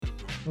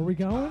Are we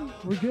going?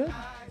 We're good?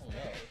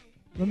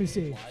 Let me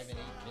see.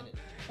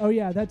 Oh,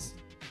 yeah, that's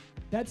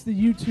the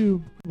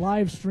YouTube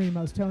live stream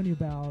I was telling you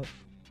about.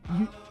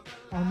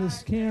 On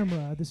this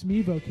camera, this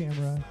Mevo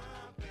camera,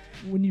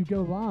 when you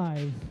go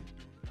live,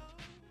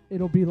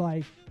 it'll be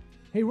like,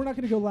 hey, we're not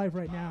going to go live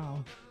right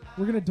now.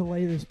 We're going to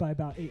delay this by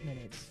about 8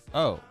 minutes.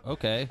 Oh,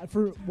 okay.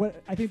 For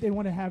what I think they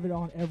want to have it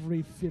on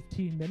every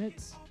 15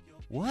 minutes.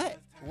 What?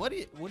 What do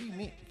you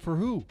mean? For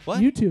who?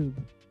 What? YouTube.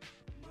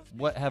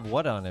 What have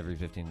what on every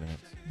 15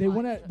 minutes? They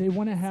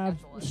want to have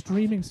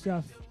streaming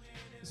stuff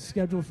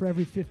scheduled for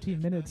every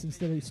 15 minutes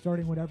instead of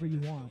starting whatever you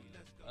want.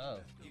 Oh.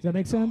 Does that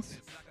make sense?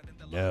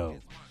 No.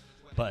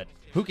 But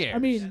who cares? I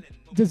mean,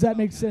 does that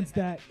make sense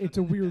that it's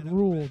a weird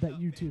rule that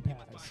YouTube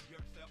has?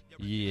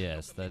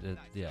 Yes,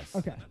 yes.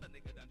 Okay.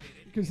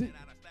 Because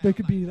there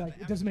could be like,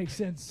 it doesn't make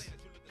sense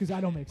because I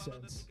don't make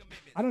sense.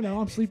 I don't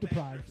know. I'm sleep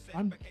deprived.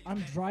 I'm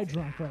dry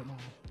drunk right now.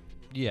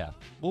 Yeah.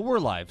 Well, we're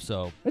live,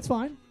 so. It's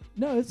fine.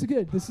 No, it's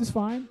good. This is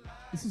fine.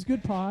 This is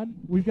good pod.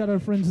 We've got our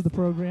friends of the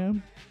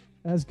program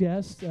as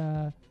guests.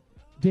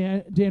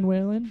 Dan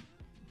Whalen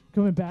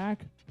coming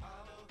back.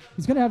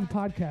 He's going to have a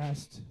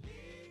podcast.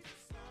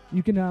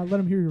 You can let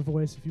him hear your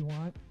voice if you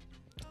want.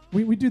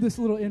 We do this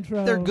little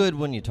intro. They're good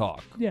when you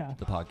talk. Yeah.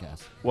 The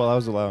podcast. Well, I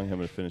was allowing him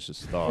to finish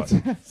his thought,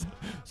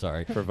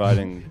 Sorry.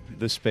 providing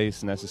the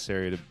space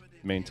necessary to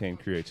maintain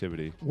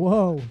creativity.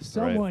 Whoa,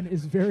 someone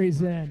is very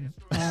zen.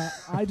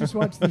 I just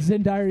watched the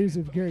Zen Diaries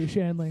of Gary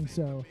Shandling,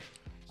 so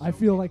I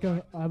feel like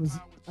I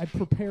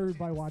prepared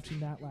by watching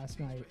that last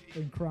night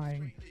and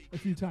crying a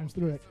few times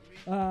through it.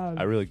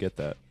 I really get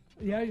that.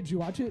 Yeah, did you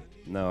watch it?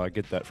 No, I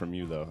get that from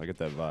you, though. I get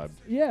that vibe.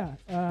 Yeah.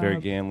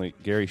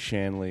 Gary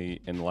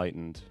Shanley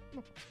enlightened.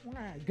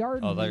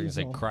 Garden. Oh, they're going to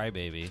say Weasel.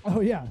 crybaby.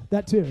 Oh, yeah,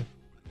 that too.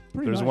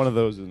 Pretty There's much. one of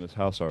those in this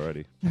house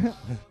already.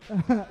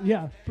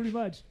 Yeah, pretty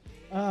much.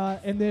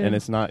 And then And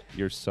it's not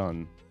your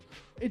son.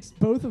 it's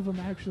both of them,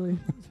 actually.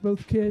 It's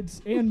both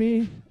kids and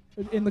me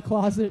in the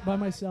closet by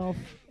myself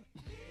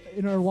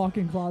in our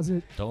walk-in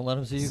closet. Don't let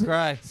them see you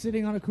cry.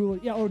 Sitting on a cooler.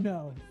 Yeah, oh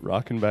no.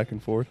 Rocking back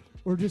and forth.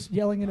 Or just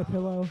yelling in a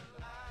pillow.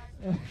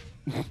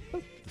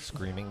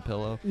 Screaming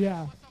pillow.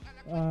 Yeah.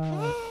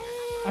 I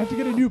have to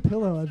get a new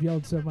pillow. I've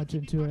yelled so much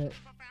into it.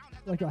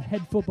 Like a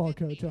head football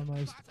coach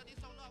almost.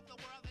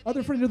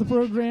 Other friend of the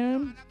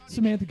program,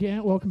 Samantha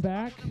Gant, welcome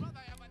back.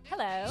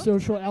 Hello.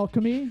 Social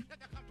Alchemy.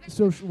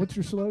 What's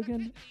your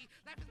slogan?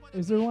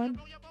 Is there one?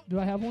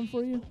 Do I have one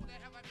for you?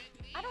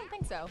 I don't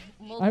think so.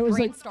 We'll I was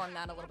brainstorm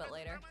that a little bit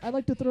later. I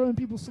like to throw in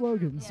people's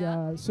slogans.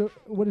 Yeah. So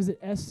what is it?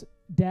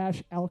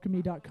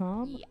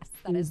 s-alchemy.com Yes,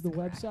 that is the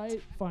correct.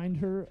 website. Find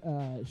her.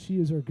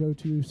 She is our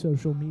go-to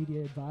social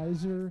media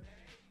advisor,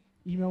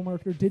 email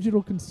marketer,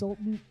 digital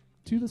consultant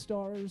to the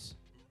stars.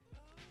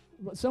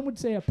 Some would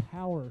say a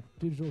power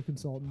digital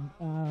consultant.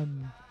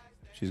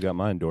 She's got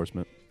my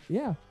endorsement.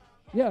 Yeah,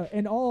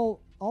 and all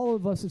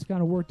of us has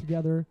kind of worked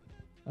together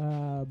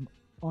on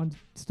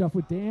stuff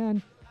with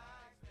Dan.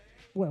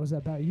 What was that,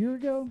 about a year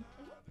ago?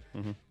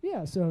 Mm-hmm.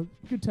 Yeah, so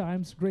good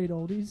times, great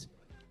oldies.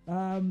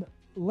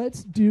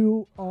 Let's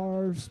do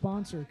our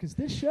sponsor, because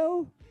this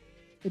show,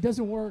 it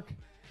doesn't work.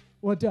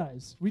 Well, it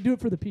does. We do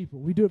it for the people.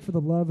 We do it for the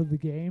love of the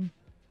game.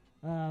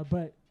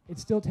 But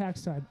it's still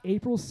tax time.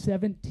 April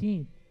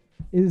 17th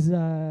is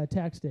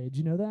tax day. Did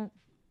you know that?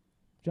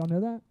 Did y'all know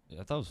that?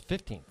 I thought it was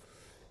 15th.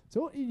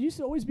 So it used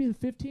to always be the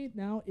 15th.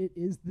 Now it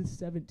is the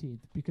 17th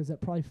because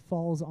that probably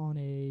falls on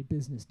a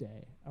business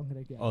day, I'm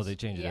going to guess. Oh, they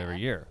change it every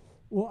year.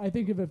 Well, I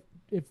think if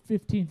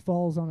 15th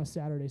falls on a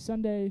Saturday,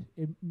 Sunday,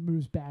 it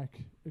moves back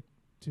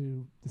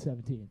to the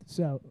 17th.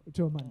 So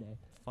to a Monday.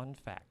 Fun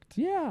fact.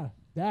 Yeah,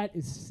 that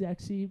is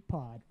sexy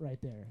pod right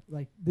there.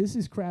 Like, this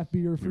is craft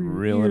beer for You're your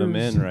reeling them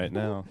ears. in right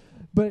now.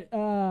 But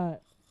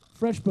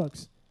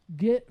FreshBooks.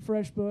 Get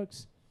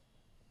FreshBooks.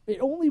 It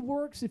only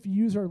works if you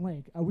use our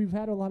link. We've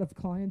had a lot of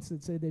clients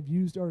that say they've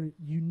used our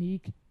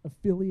unique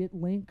affiliate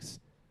links,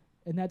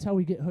 and that's how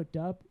we get hooked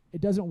up. It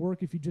doesn't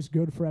work if you just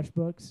go to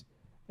FreshBooks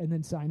and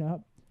then sign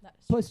up. That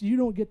is Plus, you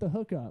don't get the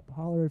hookup.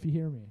 Holler if you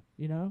hear me,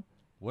 you know?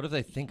 What if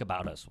they think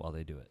about us while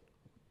they do it?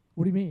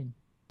 What do you mean?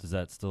 Does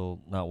that still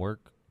not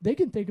work? They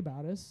can think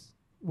about us.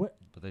 What?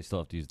 But they still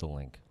have to use the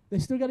link. They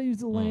still got to use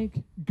the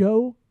link.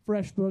 Go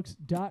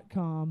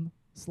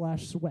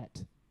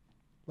freshbooks.com/sweat.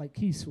 Like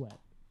Key Sweat.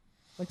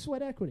 Like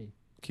Sweat Equity.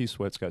 Key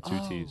Sweat's got two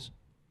T's.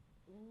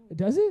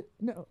 Does it?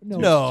 No. No.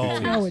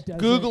 No, it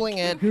doesn't. Googling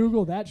it.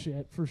 Google that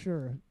shit for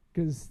sure.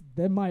 Because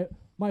then my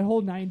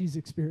whole 90s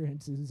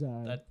experience is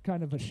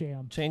kind of a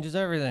sham. Changes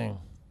everything.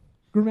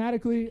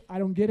 Grammatically, I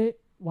don't get it.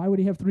 Why would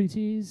he have 3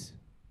 T's?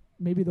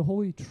 Maybe the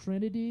Holy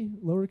Trinity,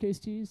 lowercase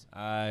t's?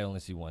 I only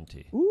see one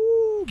T.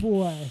 Ooh,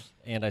 boy.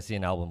 And I see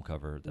an album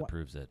cover that What?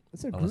 proves it.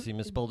 That's a Unless gr- he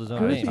misspelled his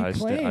own girthy name. I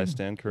claim.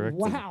 stand corrected.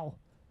 Wow.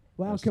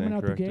 Wow, I coming stand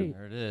out corrected. the gate.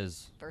 There it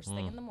is. First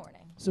thing in the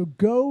morning. So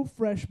go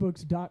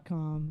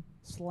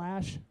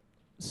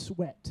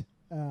freshbooks.com/sweat.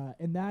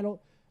 And that'll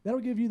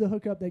give you the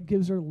hookup that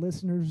gives our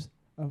listeners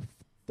a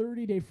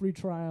 30-day free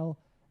trial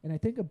and I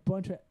think a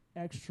bunch of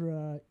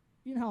extra,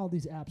 you know how all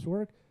these apps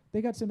work.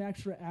 they got some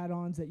extra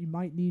add-ons that you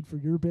might need for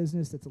your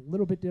business that's a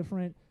little bit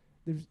different.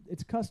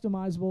 It's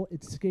customizable,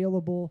 it's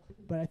scalable,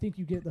 but I think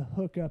you get the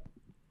hookup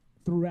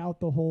throughout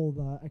the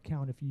whole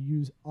account if you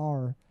use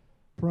our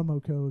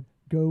promo code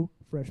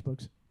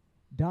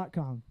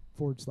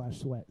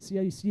gofreshbooks.com/sweat. See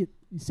how you see it?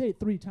 You say it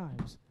 3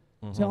 times.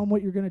 Mhm. Tell them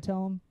what you're going to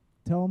tell them.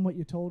 Tell them what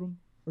you told them,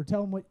 or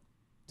tell them what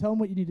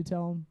you need to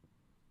tell them,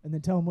 and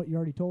then tell them what you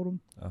already told them.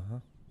 Uh-huh.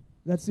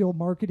 That's the old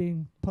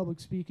marketing, public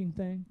speaking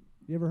thing.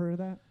 You ever heard of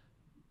that?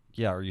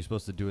 Yeah, are you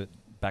supposed to do it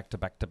back to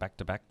back to back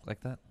to back like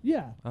that?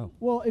 Yeah. Oh.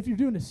 Well, if you're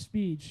doing a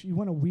speech, you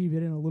want to weave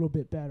it in a little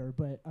bit better,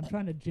 but I'm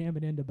trying to jam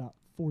it into about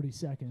 40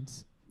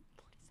 seconds.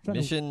 Trying to-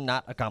 Mission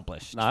not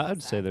accomplished. Nah,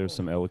 I'd say there's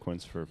some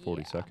eloquence for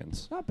 40 Yeah.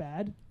 seconds. Not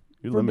bad.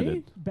 You're For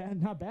limited. me,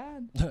 not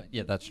bad.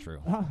 Yeah, that's true.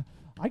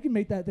 I can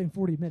make that thing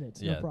 40 minutes,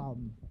 no Yeah.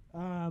 problem.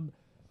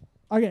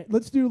 Okay,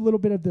 let's do a little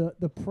bit of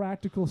the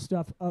practical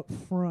stuff up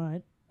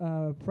front,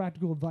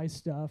 practical advice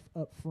stuff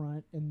up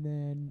front, and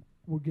then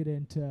we'll get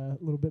into a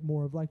little bit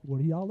more of like, what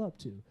are y'all up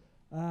to?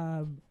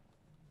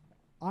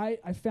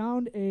 I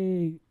found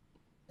I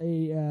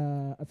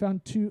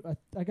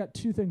got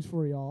 2 things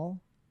for y'all.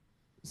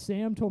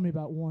 Sam told me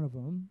about one of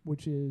them,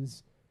 which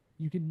is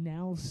you can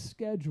now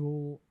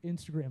schedule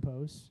Instagram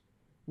posts,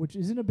 which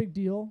isn't a big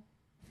deal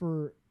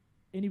for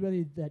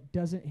anybody that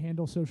doesn't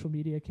handle social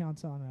media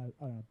accounts on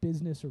a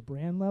business or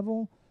brand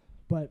level,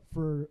 but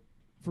for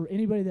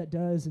anybody that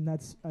does, and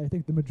that's, I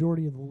think the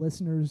majority of the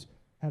listeners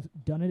have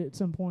done it at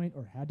some point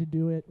or had to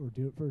do it or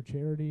do it for a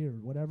charity or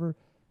whatever,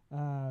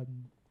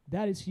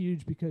 that is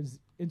huge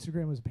because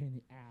Instagram was a pain in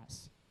the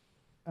ass.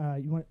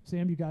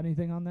 Sam, you got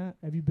anything on that?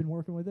 Have you been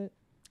working with it?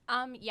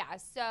 Yeah,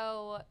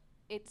 so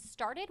it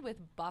started with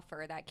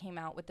Buffer that came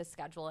out with the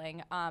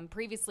scheduling.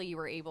 Previously, you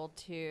were able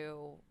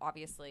to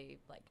obviously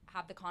like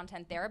have the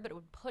content there, but it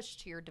would push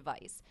to your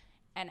device.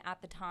 And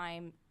at the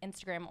time,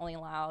 Instagram only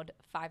allowed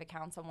 5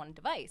 accounts on one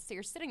device. So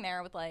you're sitting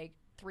there with like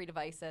 3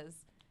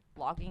 devices,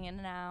 logging in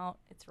and out.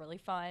 It's really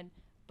fun.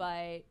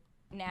 But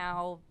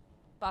now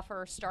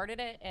Buffer started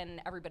it,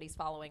 and everybody's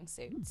following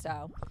suit.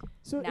 So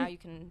now you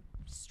can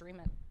stream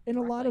it. And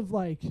a lot directly. of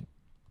like,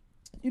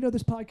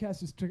 this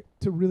podcast is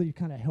to really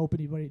kind of help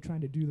anybody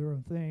trying to do their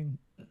own thing,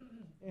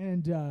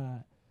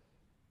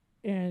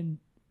 and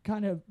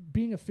kind of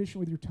being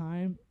efficient with your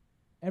time.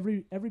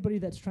 Everybody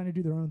that's trying to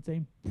do their own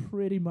thing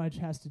pretty much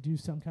has to do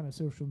some kind of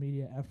social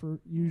media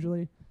effort.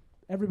 Usually,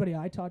 everybody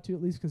I talk to,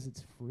 at least, because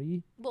it's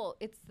free. Well,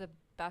 it's the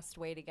best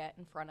way to get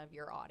in front of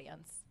your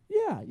audience.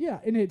 Yeah,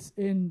 and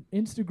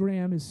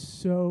Instagram is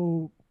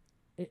so.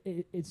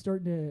 It's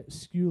starting to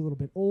skew a little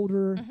bit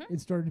older. Mhm.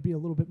 It's starting to be a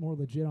little bit more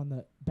legit on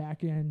the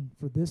back end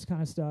for this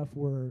kind of stuff.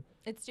 Where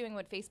It's doing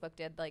what Facebook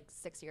did like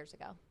 6 years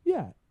ago.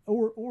 yeah,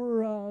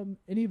 or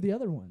any of the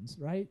other ones,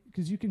 right?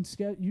 Because you can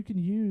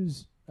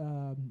use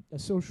a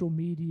social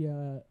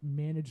media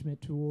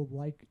management tool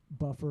like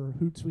Buffer.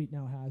 Hootsuite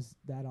now has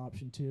that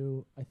option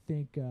too. I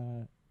think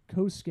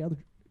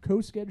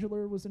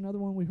CoScheduler was another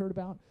one we heard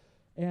about,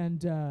 and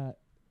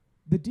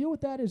the deal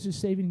with that is just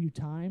saving you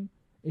time.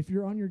 If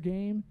you're on your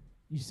game,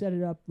 you set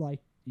it up like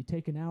you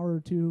take an hour or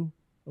 2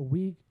 a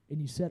week, and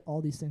you set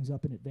all these things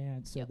up in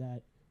advance so Yep.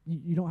 that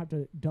you don't have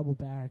to double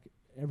back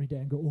every day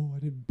and go, oh, I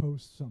didn't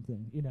post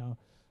something,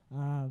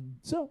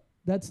 So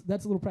that's a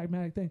little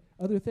pragmatic thing.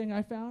 Other thing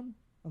I found,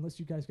 unless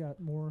you guys got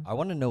more. I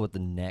want to know what the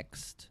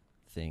next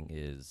thing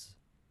is,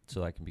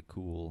 so I can be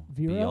cool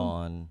Vero?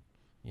 beyond,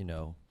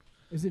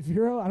 Is it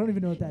Vero? I don't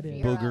even know what that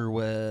is. Vero. Booger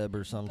Web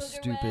or some Booger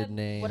stupid Web?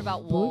 name. What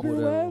about Wolf? Booger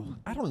Whatever. Web?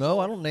 I don't know.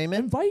 I don't name it.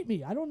 Invite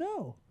me. I don't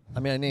know. I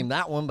mean, I named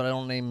that one, but I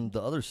don't name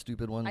the other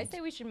stupid one. I say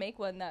we should make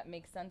one that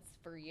makes sense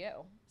for you.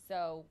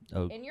 So,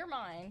 Oh. in your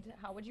mind,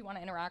 how would you want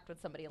to interact with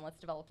somebody, and let's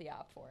develop the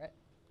app for it.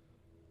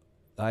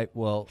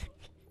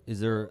 Is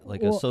there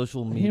like Well, a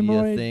social media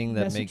Hemorrhoid thing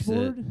that message makes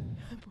board? it?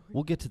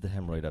 We'll get to the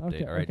hemorrhoid update.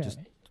 Okay, All right, okay. just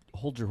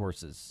hold your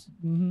horses.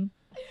 Mm-hmm.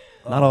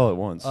 Not all at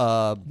once.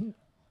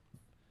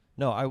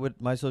 No,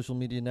 my social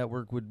media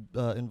network would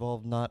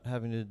involve not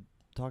having to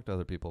talk to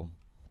other people.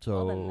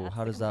 So Well, then that's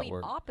how the does that complete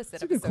work? Opposite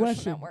That's a of a good social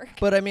question. network.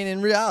 But I mean,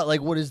 in reality,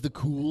 like, what is the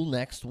cool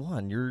next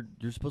one? You're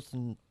supposed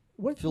to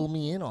What? fill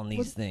me in on these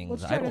let's- things.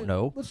 let's I try don't to-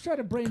 know. Let's try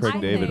to brainstorm.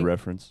 Craig I David think-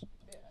 reference.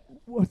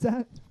 What's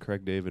that?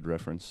 Craig David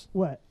reference.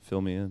 What? Fill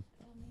me in.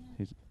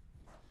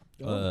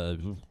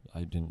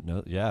 I didn't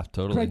know. Yeah,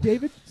 totally. Craig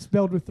David,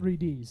 spelled with 3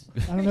 Ds.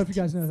 I don't know if you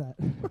guys know that.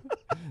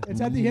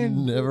 It's at the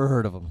end. Never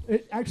heard of them.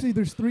 Actually,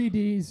 there's 3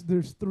 Ds.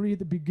 There's 3 at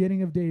the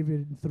beginning of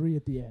David and 3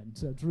 at the end.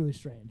 So it's really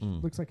strange.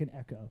 Mm. Looks like an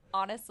echo.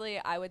 Honestly,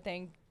 I would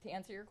think, to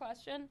answer your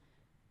question,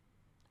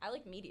 I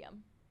like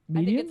Medium. I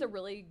Medium? think it's a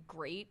really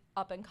great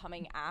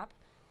up-and-coming app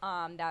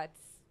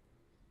that's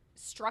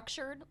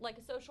structured like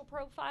a social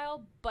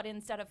profile, but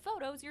instead of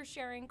photos, you're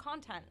sharing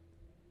content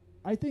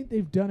I think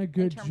they've done a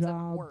good in terms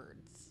job. of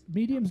words.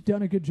 Medium's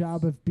done a good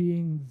job of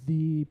being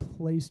the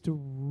place to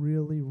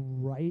really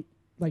write,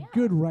 like Yeah.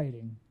 good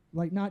writing,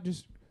 like not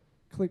just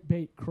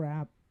clickbait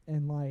crap.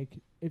 And like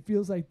it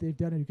feels like they've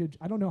done a good.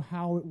 I don't know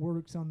how it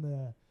works on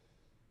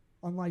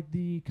like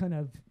the kind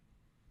of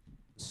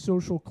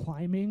social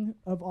climbing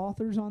of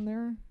authors on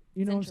there.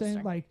 You know what I'm saying?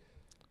 Interesting.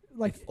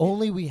 Like If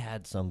only we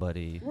had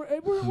somebody who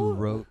we'll,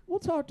 wrote. we'll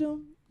talk to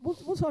him.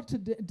 We'll talk to.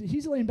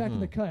 He's laying back in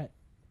the Hmm. cut,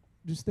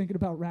 just thinking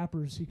about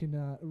rappers. He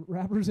can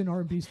rappers and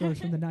R&B stars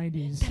from the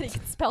 '90s. He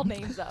can spell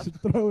names up. to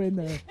throw in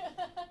there.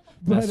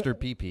 But, Master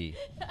PP.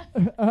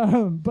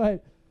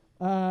 but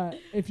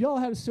if y'all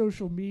have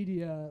social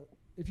media,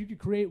 if you could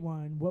create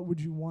one, what would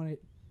you want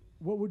it?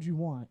 What would you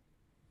want?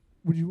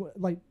 Would you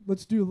like?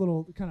 Let's do a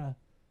little kind of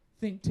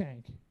think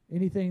tank.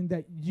 Anything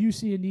that you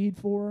see a need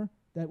for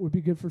that would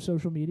be good for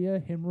social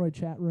media? Hemorrhoid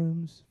chat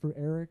rooms for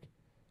Eric.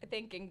 I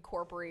think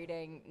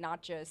incorporating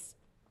not just,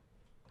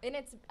 and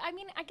it's, I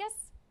mean, I guess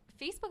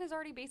Facebook has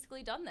already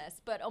basically done this,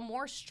 but a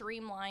more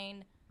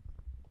streamlined,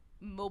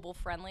 mobile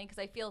friendly, because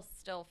I feel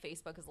still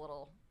Facebook is a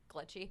little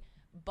glitchy,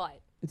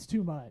 but It's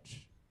too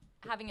much.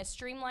 having a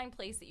streamlined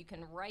place that you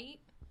can write,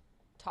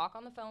 talk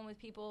on the phone with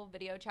people,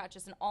 video chat,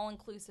 just an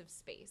all-inclusive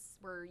space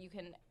where you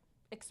can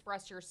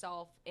express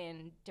yourself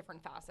in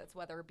different facets,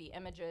 whether it be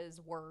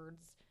images,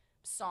 words,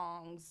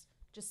 songs,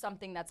 just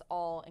something that's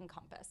all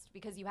encompassed.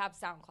 Because you have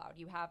SoundCloud,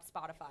 you have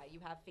Spotify,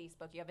 you have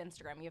Facebook, you have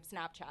Instagram, you have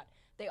Snapchat.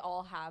 They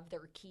all have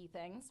their key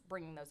things,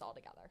 bringing those all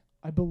together.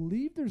 I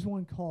believe there's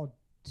one called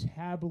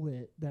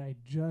Tablet that I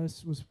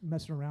just was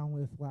messing around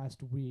with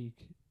last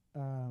week,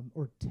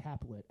 or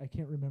Taplet. I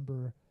can't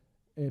remember.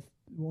 If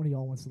one of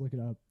y'all wants to look it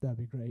up, that'd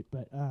be great.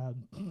 But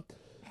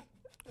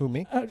Who,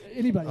 me?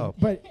 anybody. Oh.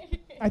 But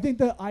I think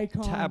the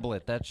icon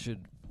Tablet. That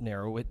should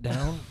narrow it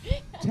down.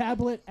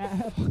 tablet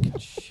app,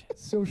 Shit.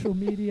 social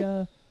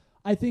media.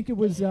 I think it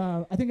was.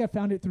 I think I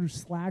found it through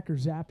Slack or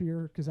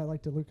Zapier because I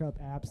like to look up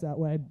apps that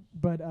way.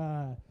 But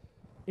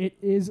it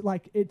is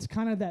like it's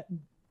kind of that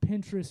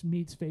Pinterest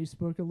meets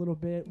Facebook a little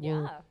bit.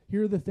 Where Yeah.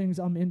 here are the things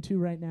I'm into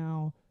right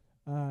now.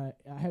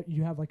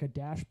 You have like a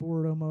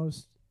dashboard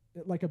almost,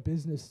 like a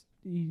business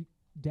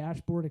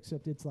dashboard,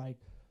 except it's like,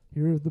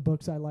 here are the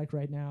books I like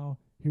right now.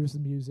 Here's the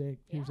music.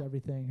 Here's Yeah.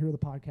 everything. Here are the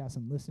podcasts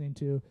I'm listening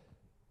to.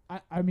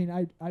 I mean,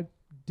 I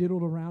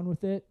diddled around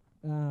with it.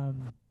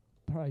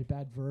 Probably a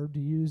bad verb to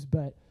use,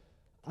 but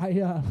I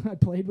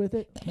played with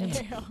it.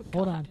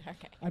 Hold on.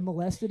 Okay. I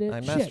molested it.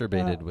 I Shit,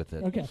 masturbated with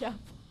it. Okay. Yeah.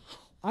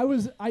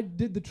 I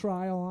did the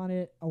trial on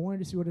it. I wanted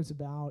to see what it's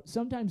about.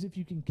 Sometimes if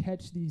you can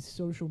catch these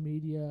social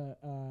media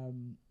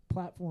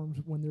platforms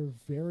when they're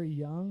very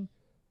young,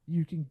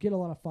 you can get a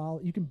lot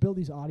of you can build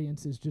these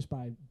audiences just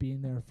by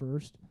being there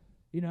first,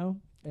 you know?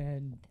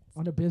 And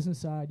on the business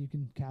side, you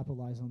can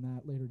capitalize on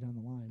that later down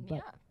the line. But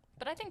Yeah.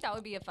 But I think that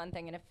would be a fun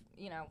thing. And if,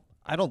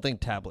 I don't think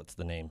Tablet's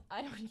the name.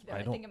 I don't either. I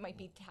I don't- think it might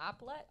be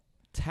Taplet.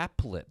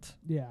 Taplet.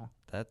 yeah,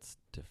 That's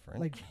different.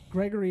 like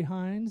Gregory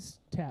Hines,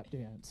 tap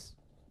dance.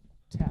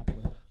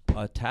 Taplet.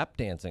 A tap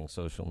dancing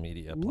social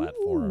media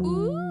platform.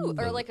 Ooh,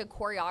 or So- like a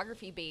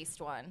choreography based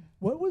one.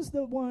 What was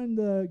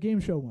the game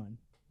show one?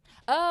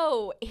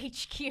 Oh,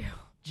 HQ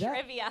That-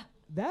 trivia.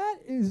 That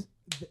is,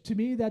 to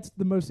me, that's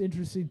the most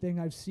interesting thing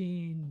I've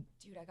seen.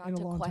 Dude, I got in a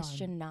to long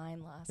question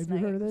 9 last Have night.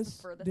 you heard of It was this,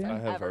 the furthest Dan? I've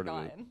I have ever heard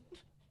of it. gotten.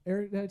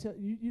 Eric, did I tell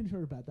you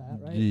heard about that,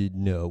 right?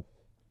 No.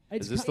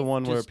 It's Is this ki- the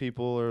one where just-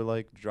 people are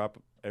like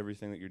drop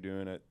everything that you're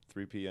doing at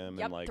 3 p.m.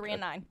 Yep, and like 3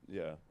 and 9.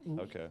 Yeah.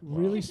 Okay.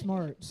 really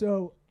smart.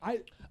 So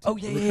Oh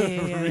yeah.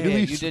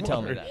 Really You did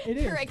tell me smart. that. it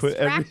You're is Put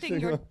extracting everything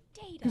your on-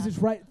 because data. it's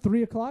right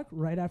 3:00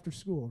 right after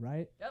school,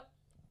 right?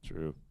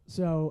 True.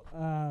 So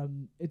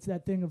it's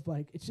that thing of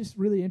like it's just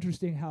really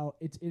interesting how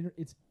it's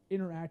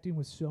interacting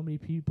with so many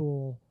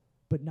people,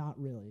 but not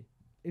really.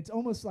 It's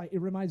almost like it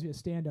reminds me of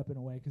stand up in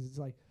a way because it's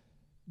like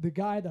the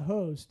guy, the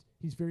host,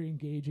 he's very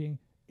engaging.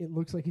 It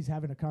looks like he's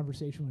having a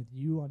conversation with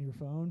you on your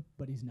phone,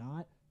 but he's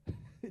not.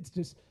 It's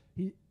just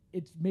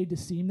it's made to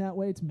seem that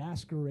way. It's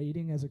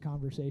masquerading as a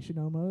conversation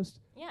almost.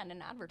 Yeah, and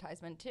an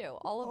advertisement too.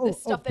 All Oh, of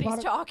this stuff that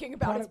product- he's talking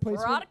about is product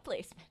placement? product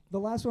placement. The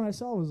last one I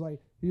saw was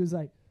like he was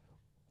like,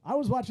 I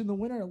was watching the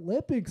Winter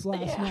Olympics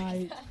last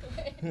night.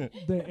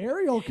 The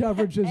aerial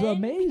coverage is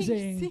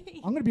amazing. NBC.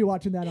 I'm going to be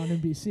watching that on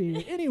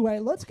NBC. Anyway,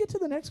 let's get to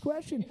the next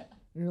question.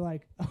 And you're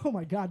like, oh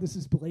my God, this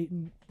is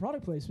blatant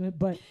product placement,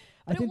 but I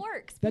But it think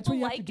works. that's People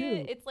what you have to like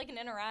it. do. It's like an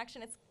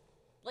interaction. It's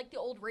like the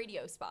old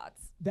radio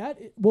spots. that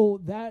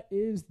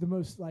is the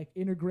most like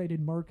integrated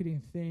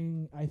marketing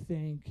thing I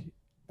think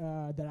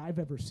that I've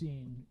ever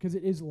seen because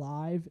it is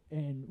live,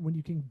 and when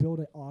you can build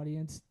an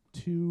audience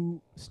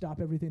to stop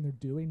everything they're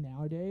doing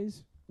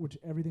nowadays, which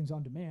everything's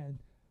on demand,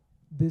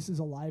 this is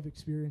a live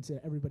experience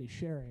that everybody's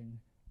sharing.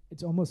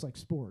 It's almost like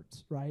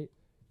sports, right?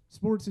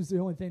 Sports is the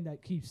only thing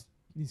that keeps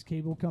these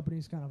cable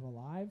companies kind of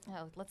alive.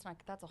 Oh, let's not.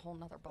 That's a whole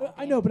nother ball.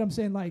 I know, but I'm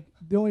saying like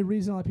the only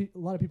reason a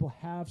lot of people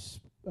have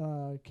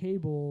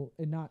cable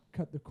and not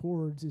cut the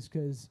cords is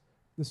because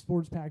the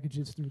sports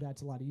packages through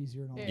that's a lot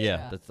easier and all that.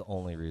 Yeah, that's the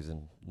only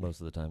reason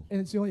most of the time.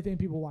 And it's the only thing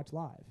people watch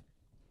live.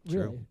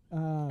 True. Really.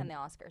 And the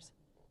Oscars.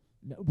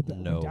 No, but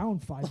No. we're down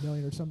 5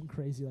 million or something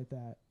crazy like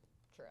that.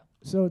 True.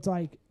 So it's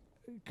like,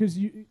 because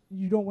you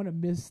don't want to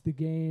miss the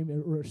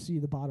game or see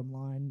the bottom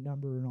line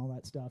number and all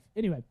that stuff.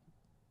 Anyway,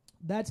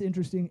 that's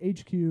interesting.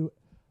 HQ.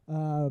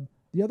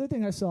 The other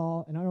thing I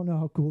saw, and I don't know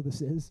how cool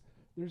this is.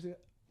 There's a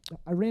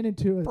I ran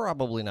into a.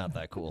 Probably not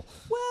that cool.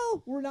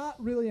 Well, we're not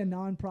really a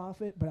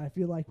nonprofit, but I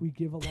feel like we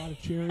give a lot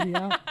of charity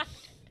out.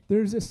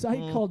 There's a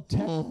site called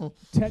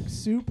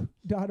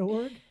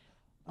TechSoup.org.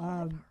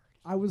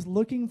 I was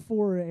looking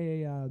for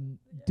a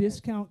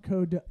discount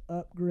code to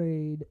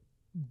upgrade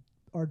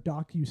our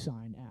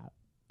DocuSign app,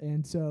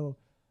 and so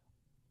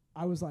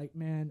I was like,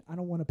 man, I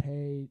don't want to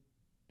pay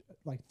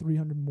like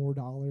 $300 more.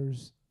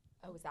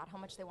 Oh, is that how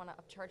much they want to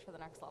upcharge for the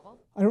next level?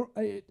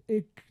 I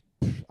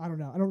don't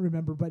know. I don't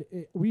remember, but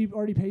we've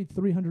already paid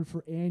 $300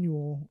 for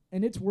annual,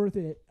 and it's worth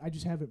it. I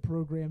just haven't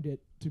programmed it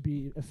to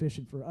be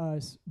efficient for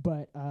us.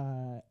 But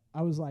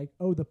I was like,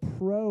 oh, the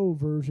pro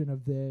version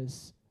of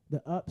this,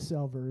 the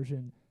upsell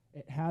version,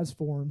 it has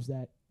forms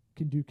that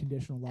can do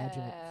conditional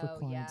logic for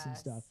clients and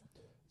stuff.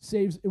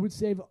 It would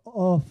save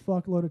a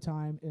fuckload of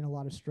time and a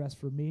lot of stress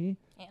for me.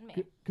 And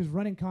me. Because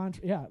running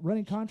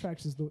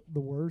contracts is the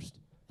worst.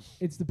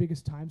 It's the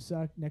biggest time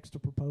suck next to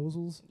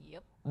proposals.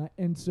 Yep.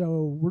 And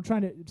so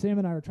Sam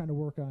and I are trying to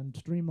work on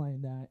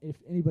streamlining that. If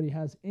anybody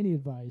has any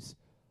advice,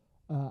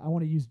 I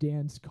want to use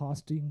Dan's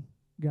costing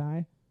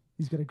guy.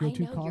 He's got a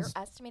go-to cost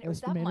your estimator.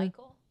 Was that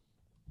Michael?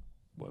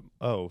 What?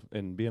 Oh,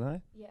 in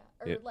BNI? Yeah.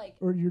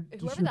 Or your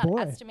whoever that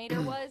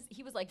estimator was,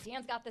 he was like,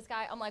 Dan's got this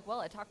guy. I'm like,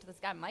 well, I talked to this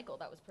guy, Michael.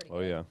 That was pretty good.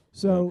 Oh, yeah.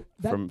 So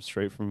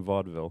straight from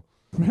vaudeville.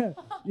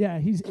 yeah,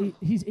 he's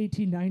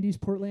 1890s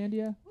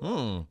Portlandia.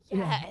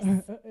 Yes.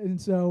 Yeah.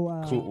 And so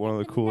One of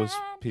the coolest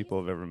people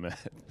I've ever met.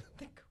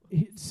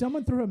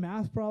 Someone threw a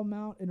math problem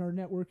out in our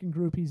networking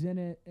group. He's in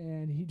it,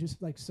 and he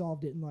just like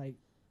solved it in like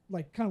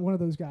kind of one of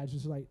those guys,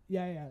 just like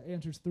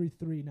answers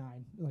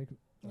 339. Like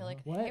you're like,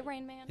 what? Hey,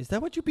 Rain Man. Is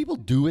that what you people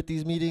do at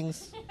these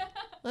meetings?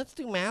 Let's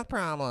do math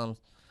problems.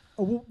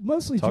 Oh, well,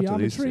 mostly Talk to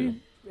these geometry. two.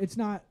 It's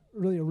not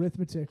really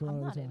arithmetic a lot I'm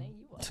of not the in time. it.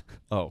 You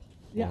are. Oh,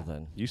 Yeah. well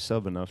then. You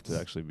sub enough to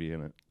actually be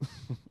in it.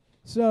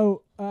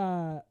 So,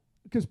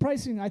 because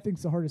pricing, I think,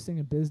 is the hardest thing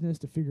in business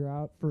to figure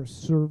out for a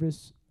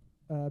service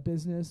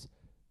business,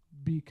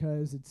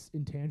 because it's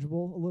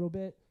intangible a little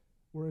bit.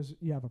 Whereas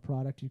you have a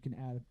product, you can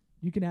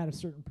add a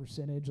certain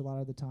percentage a lot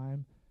of the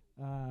time.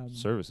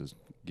 Service is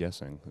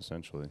guessing,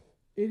 essentially.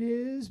 It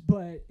is,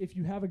 but if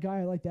you have a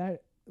guy like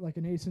that, like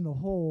an ace in the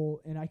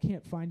hole, and I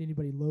can't find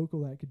anybody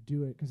local that could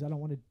do it because I don't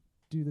want to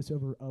do this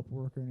over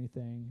Upwork or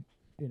anything,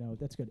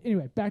 that's good.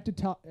 Anyway, back to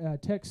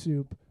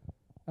TechSoup.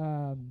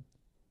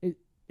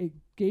 It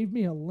gave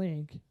me a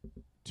link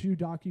to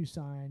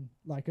DocuSign,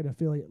 like an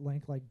affiliate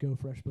link, like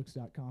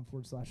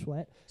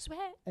gofreshbooks.com/sweat.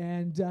 Sweat.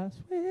 And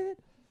sweat.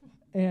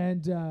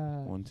 And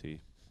One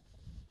T.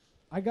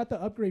 I got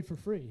the upgrade for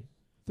free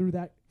through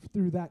that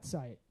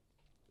site.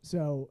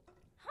 So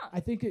I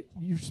think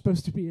you're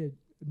supposed to be a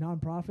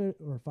nonprofit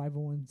or a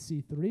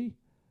 501c3,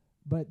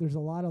 but there's a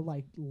lot of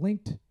like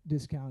linked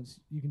discounts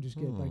you can just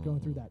get by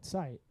going through that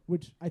site,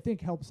 which I think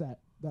helps that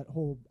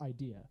whole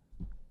idea.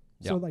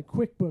 So like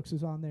QuickBooks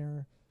is on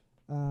there.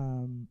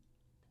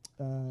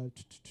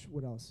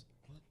 What else?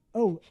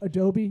 Oh,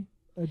 Adobe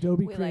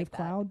Creative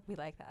Cloud. We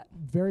like that.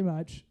 Very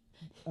much.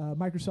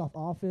 Microsoft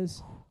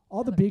Office.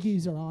 All the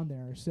biggies are on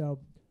there. So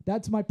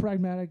that's my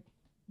pragmatic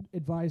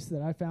advice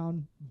that I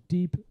found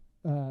deep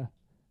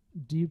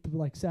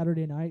like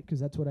Saturday night, because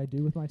that's what I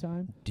do with my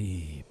time.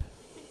 Deep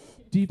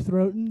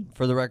throating.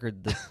 For the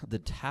record, the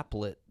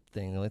Taplet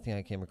thing, the only thing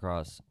I came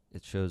across,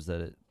 it shows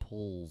that it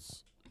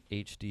pulls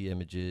HD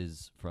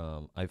images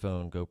from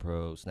iPhone,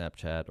 GoPro,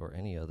 Snapchat, or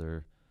any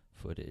other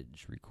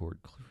footage, record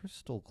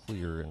crystal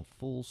clear and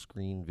full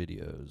screen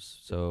videos.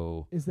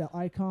 So is the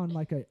icon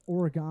like a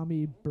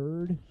origami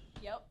bird?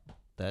 Yep.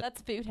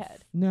 That's Foodhead.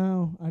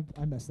 No,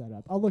 I messed that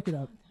up. I'll look it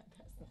up.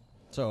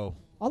 So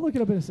I'll look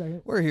it up in a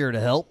second. We're here to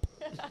help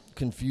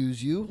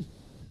confuse you.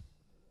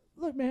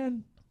 Look,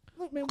 man,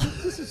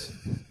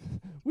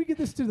 we get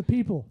this to the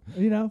people,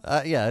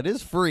 Yeah, it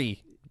is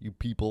free, you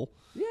people.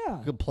 Yeah,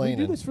 complaining.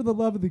 We do this for the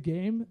love of the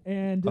game,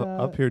 and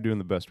up here doing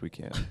the best we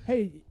can.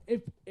 Hey,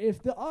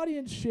 if the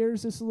audience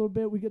shares this a little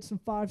bit, we get some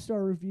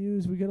 5-star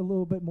reviews, we get a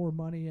little bit more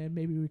money, and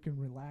maybe we can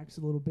relax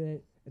a little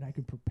bit, and I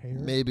can prepare.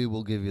 Maybe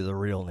we'll give you the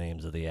real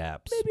names of the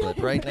apps, but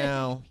right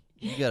now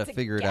you got to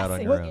figure it out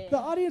on your own. What the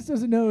audience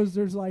doesn't know is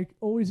there's like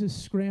always a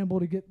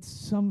scramble to get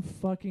some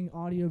fucking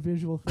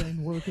audio-visual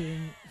thing working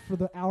for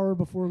the hour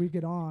before we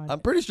get on. I'm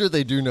pretty sure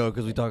they do know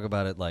because we talk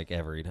about it like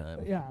every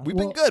time. Yeah, we've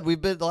been good.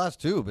 The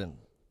last two have been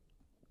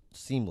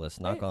seamless,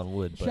 knock on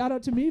wood. But shout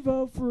out to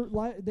Mevo for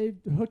they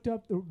hooked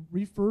up the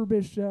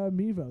refurbished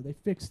Mevo. They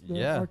fixed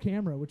our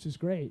camera, which is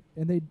great,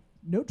 and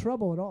no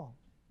trouble at all.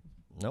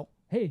 Nope.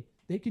 Hey,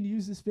 they can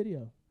use this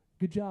video.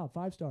 Good job,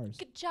 5 stars.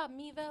 Good job,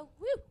 Mevo.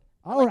 Woo!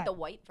 All I like right. the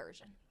white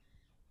version.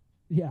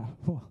 Yeah,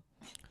 well,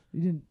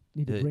 you didn't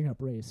need to bring up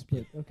race,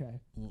 but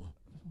okay,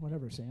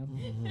 whatever,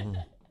 Sam.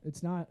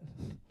 It's not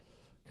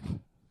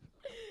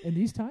in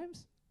these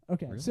times.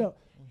 Okay, really? So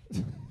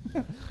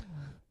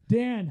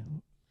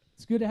Dan,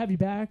 it's good to have you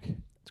back.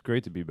 It's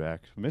great to be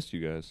back. Missed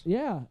you guys.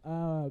 Yeah.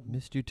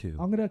 Missed you too.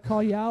 I'm going to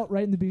call you out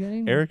right in the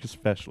beginning. Eric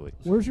especially.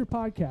 Where's your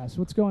podcast?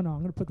 What's going on?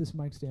 I'm going to put this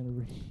mic stand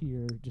over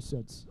here just so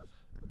it's...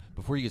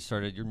 Before you get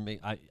started,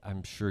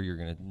 I'm sure you're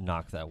going to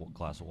knock that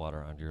glass of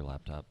water onto your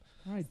laptop.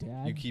 All right,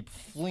 Dad. You keep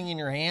flinging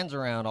your hands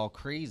around all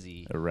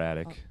crazy.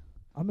 Erratic.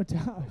 I'm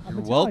Italian.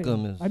 You're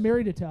welcome. I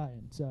married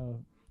Italian,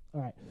 so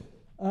all right.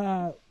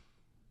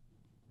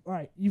 All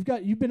right, you've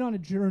been on a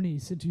journey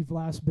since you've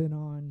last been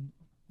on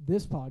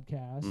this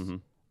podcast. Mm-hmm.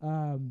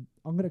 I'm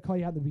going to call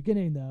you out in the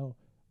beginning, though.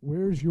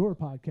 Where's your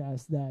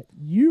podcast that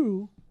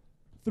you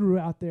threw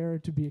out there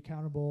to be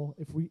accountable?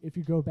 If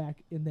you go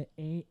back in the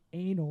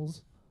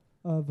annals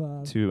of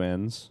 2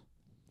 N's.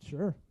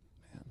 Sure,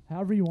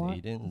 however you want.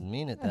 You didn't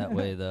mean it that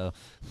way, though.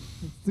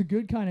 It's the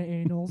good kind of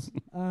annals.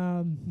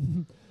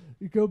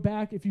 If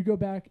you go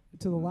back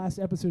to the last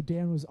episode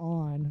Dan was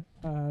on,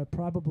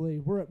 probably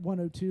we're at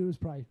 102. Is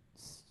probably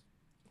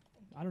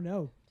I don't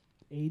know,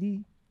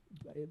 80,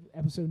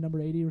 episode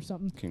number 80 or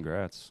something.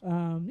 Congrats.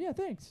 Yeah,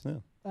 thanks.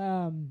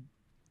 Yeah.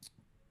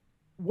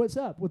 What's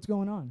up? What's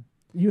going on?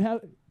 You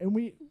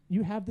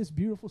have this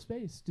beautiful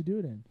space to do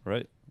it in.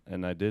 Right.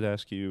 And I did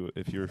ask you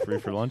if you were free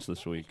for lunch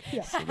this week.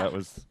 Yeah. So that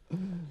was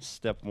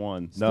step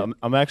one. No,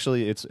 I'm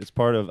actually it's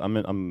part of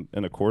I'm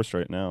in a course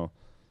right now,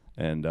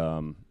 and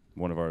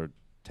one of our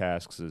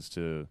tasks is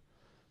to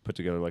put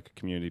together like a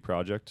community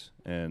project,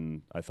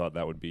 and I thought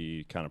that would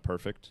be kind of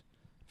perfect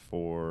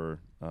for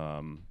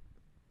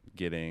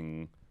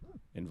getting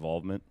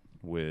involvement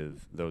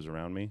with those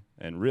around me.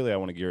 And really I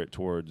want to gear it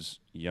towards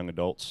young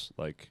adults,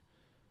 like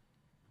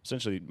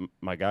essentially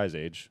my guys'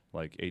 age,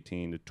 like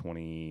 18 to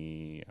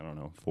 20, I don't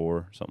know,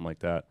 4, something like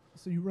that.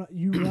 So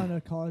you run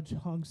a college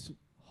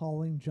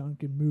hauling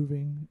junk and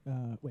moving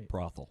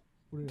Brothel.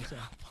 what did I say?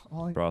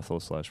 Hauling.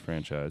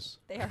 Brothel/franchise.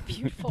 They are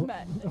beautiful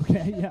men.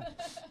 Okay, yeah.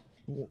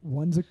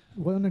 One's a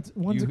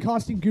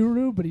costing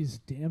guru, but he's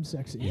damn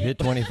sexy. You hit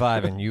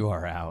 25 and you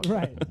are out.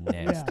 Right.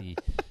 Nasty.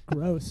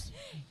 Gross.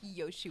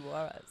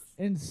 Yoshiwaras.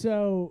 And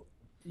so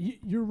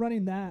you're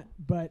running that,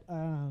 but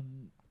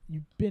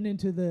you've been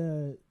into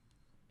the,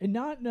 and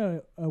not in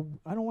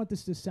I don't want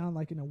this to sound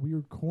like in a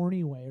weird,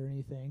 corny way or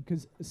anything,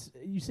 because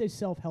you say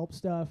self-help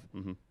stuff,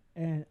 Mm-hmm.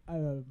 and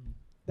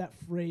that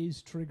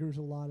phrase triggers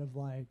a lot of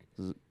like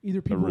Is either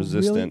a people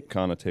resistant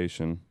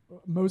connotation.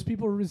 most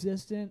people are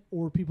resistant,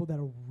 or people that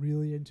are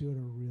really into it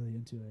are really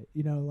into it.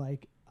 You know,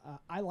 like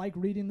I like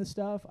reading the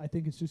stuff. I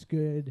think it's just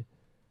good.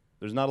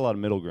 There's not a lot of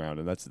middle ground,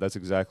 and that's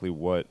exactly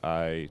what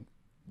I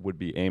would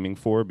be aiming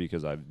for,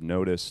 because I've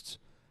noticed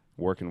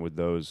working with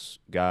those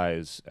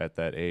guys at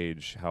that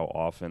age how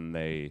often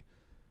they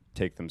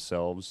take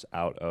themselves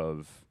out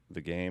of the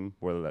game,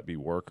 whether that be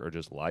work or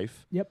just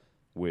life. Yep.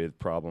 With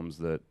problems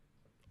that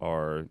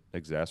are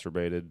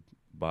exacerbated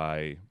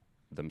by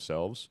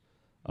themselves,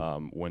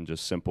 when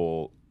just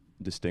simple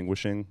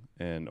distinguishing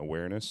and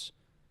awareness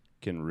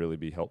can really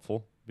be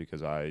helpful,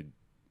 because I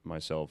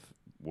myself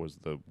was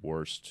the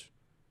worst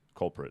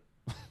culprit.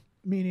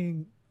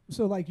 Meaning,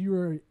 so like you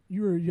were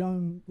a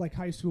young, like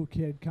high school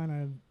kid, kind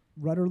of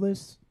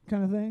rudderless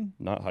kind of thing.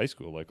 Not high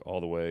school, like all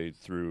the way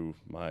through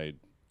my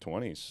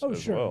 20s Oh,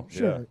 as sure, well.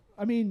 sure. Yeah.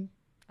 I mean,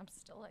 I'm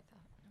still like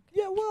that.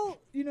 yeah. Well,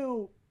 you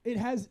know, it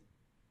has.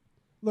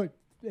 Look,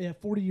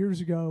 40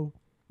 years ago,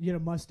 you had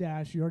a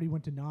mustache. You already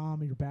went to Nam,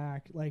 and you're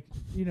back. Like,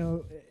 you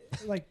know,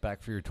 like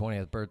Back for your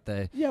 20th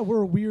birthday. yeah,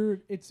 we're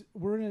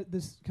in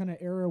this kind of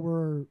era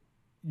where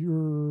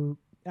your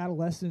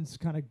adolescence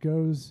kind of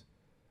goes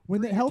when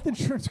the health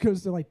insurance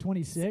goes to like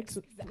 26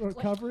 or Exactly.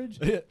 coverage.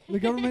 The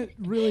government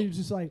really is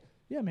just like,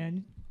 yeah,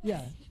 man,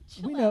 yeah,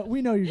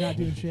 we know you're not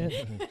doing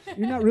shit.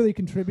 You're not really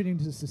contributing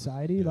to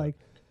society. Yeah. Like,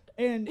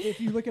 and if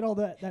you look at all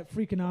that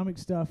freakonomic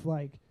stuff,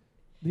 like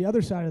the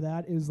other side of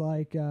that is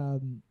like,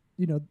 you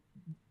know,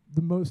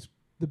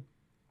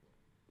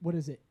 what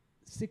is it?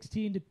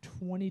 16 to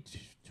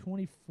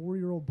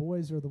 24-year-old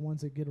boys are the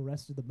ones that get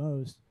arrested the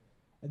most.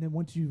 And then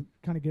once you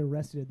kind of get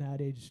arrested at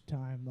that age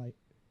time, like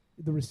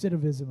the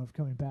recidivism of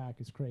coming back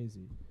is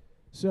crazy.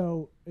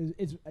 So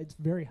it's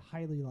very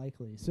highly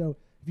likely. So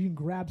if you can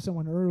grab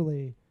someone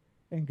early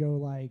and go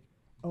like,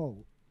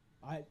 oh,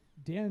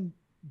 Dan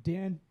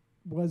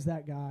was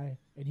that guy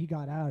and he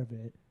got out of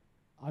it.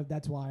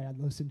 That's why I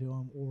listen to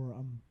him, or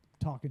I'm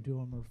talking to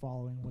him or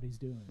following what he's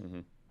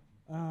doing.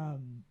 Mm-hmm.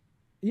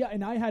 Yeah,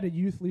 and I had a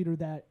youth leader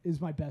that is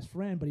my best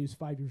friend, but he was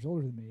 5 years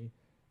older than me,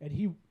 and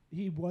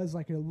he was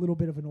like a little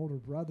bit of an older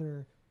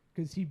brother,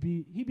 because he'd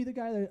be the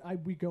guy that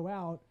we'd go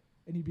out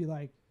and he'd be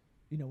like,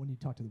 you know, when you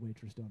talk to the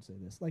waitress, don't say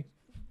this, like,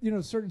 you know,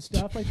 certain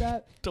stuff like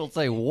that. Don't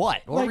say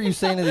what. What Like- were you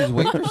saying to these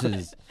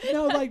waitresses?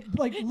 No, like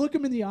look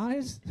him in the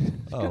eyes,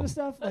 kind Oh. of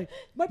stuff. Like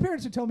my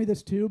parents would tell me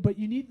this too, but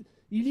you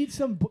need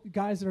some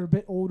guys that are a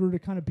bit older to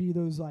kind of be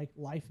those like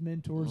life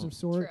mentors of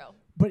sort. True.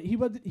 But he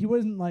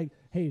wasn't like,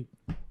 hey,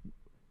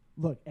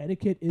 look,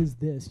 etiquette is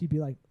this. He'd be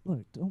like,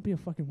 look, don't be a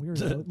fucking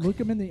weirdo. Look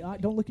him in the eye.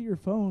 Don't look at your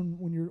phone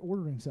when you're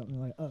ordering something.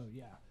 Like, oh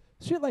yeah,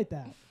 shit like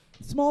that.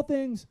 Small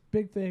things,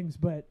 big things,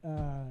 but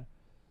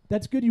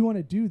that's good. You want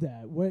to do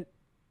that.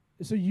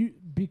 So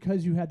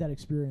because you had that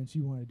experience,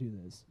 you want to do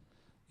this.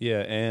 Yeah,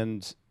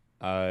 and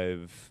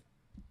I've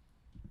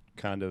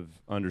kind of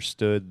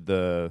understood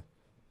the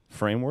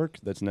framework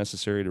that's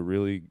necessary to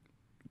really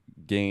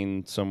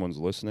gain someone's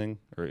listening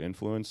or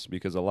influence,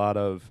 because a lot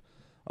of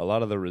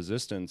the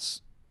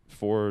resistance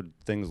for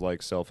things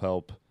like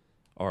self-help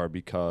are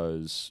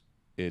because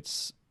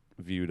it's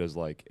viewed as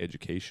like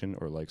education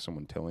or like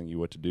someone telling you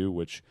what to do,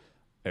 which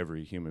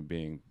every human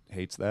being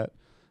hates that.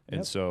 And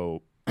Yep.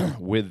 so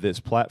with this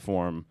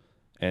platform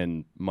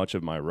and much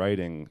of my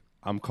writing,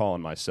 I'm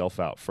calling myself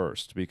out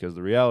first, because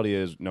the reality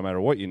is no matter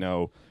what you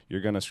know,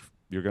 you're going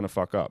to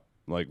fuck up.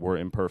 Like, we're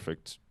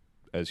imperfect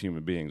as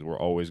human beings. We're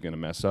always going to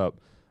mess up.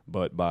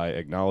 But by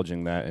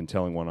acknowledging that and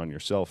telling one on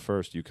yourself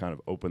first, you kind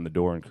of open the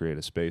door and create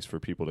a space for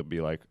people to be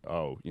like,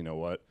 oh, you know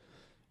what?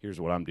 Here's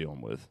what I'm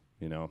dealing with,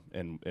 you know?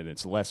 And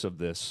it's less of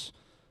this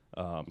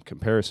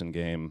comparison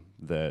game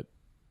that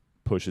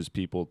pushes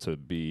people to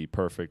be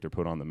perfect or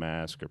put on the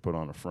mask or put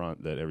on a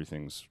front that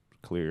everything's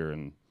clear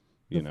and,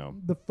 you know.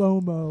 The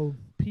FOMO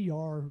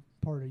PR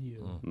part of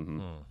you.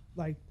 Mm-hmm.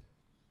 Like,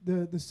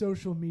 the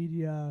social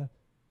media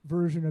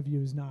version of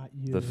you is not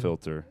you. The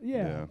filter.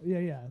 Yeah.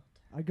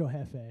 I go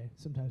Hefe,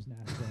 sometimes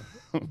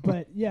Nashville.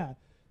 But yeah,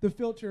 the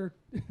filter.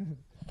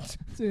 It's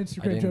an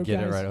Instagram I didn't joke,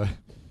 get guys. it right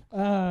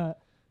away.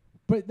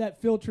 But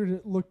that filter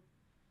to look.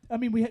 I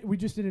mean, we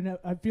just did an.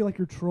 I feel like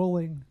you're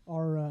trolling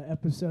our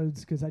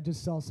episodes because I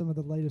just saw some of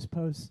the latest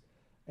posts,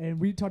 and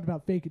we talked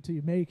about fake it till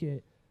you make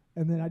it,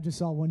 and then I just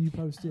saw one you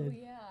posted. Oh,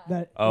 yeah.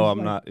 That. Oh, was I'm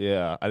like, not.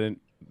 Yeah, I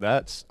didn't.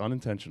 That's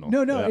unintentional.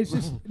 No, Yeah. it's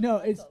just no.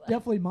 It's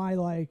definitely my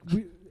like.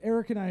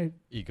 Eric and I.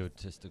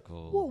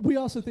 Egotistical. Well, we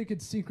also think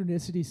it's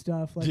synchronicity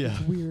stuff. Like, Yeah.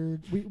 it's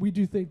weird. We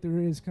do think there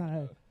is kind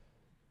of.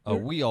 Oh,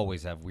 we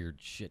always have weird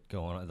shit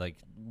going on, like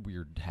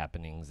weird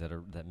happenings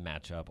that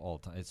match up all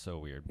the time. It's so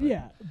weird. But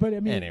Yeah, but I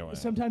mean, Anyway.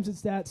 sometimes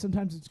it's that.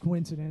 Sometimes it's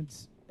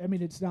coincidence. I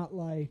mean, it's not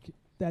like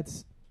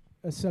that's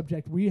a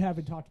subject we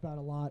haven't talked about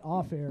a lot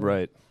off air.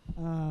 Right.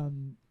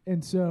 And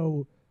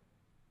so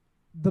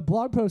the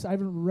blog post, I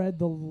haven't read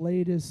the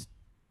latest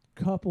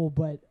couple,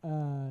 but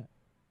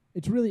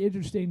it's really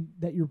interesting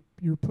that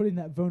you're putting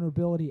that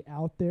vulnerability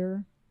out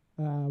there.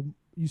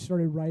 You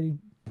started writing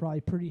probably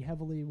pretty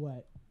heavily,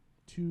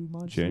 2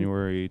 months?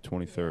 January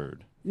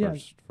 23rd. Yeah.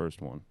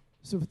 First one.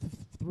 So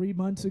 3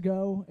 months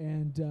ago,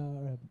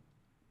 and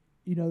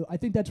I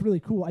think that's really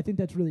cool. I think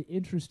that's really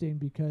interesting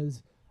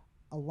because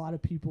a lot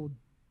of people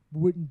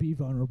wouldn't be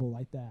vulnerable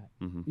like that.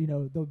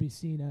 Mm-hmm. They'll be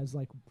seen as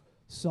like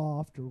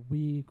soft or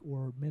weak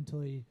or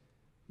mentally,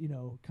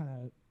 kind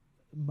of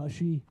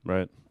mushy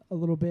Right. a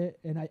little bit.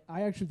 And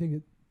I actually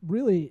think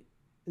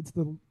it's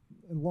the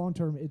long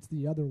term, it's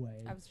the other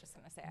way. I was just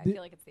going to say, I The-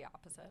 feel like it's the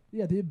opposite.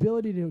 Yeah, the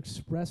ability to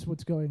express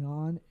what's going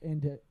on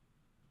and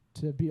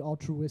to be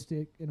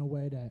altruistic in a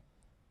way to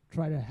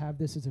try to have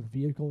this as a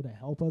vehicle to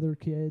help other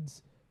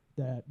kids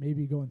that may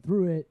be going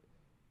through it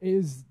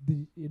is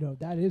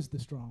that is the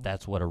strong.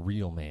 that's what a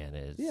real man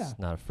is. Yeah.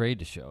 Not afraid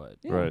to show it.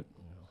 Yeah. Right.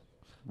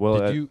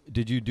 Well,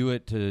 Did you do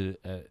it to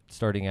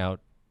starting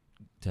out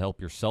to help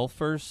yourself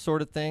first,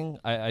 sort of thing?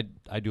 I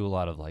do a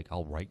lot of like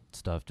I'll write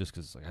stuff just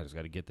because I just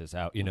got to get this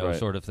out, Right.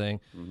 sort of thing.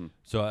 mm-hmm.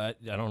 So I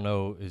don't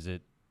know.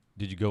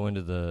 Did you go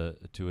into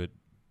it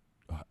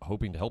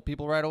hoping to help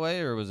people right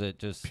away, or was it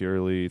just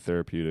Purely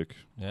therapeutic.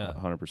 Yeah.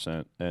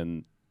 100%.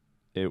 And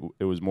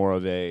it was more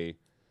of a,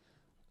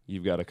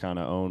 you've got to kind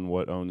of own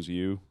what owns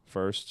you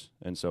first.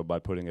 And so by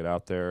putting it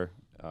out there,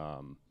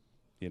 and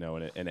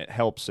it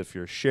helps if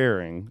you're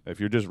sharing. If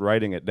you're just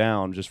writing it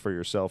down just for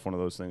yourself, one of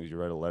those things, you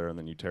write a letter and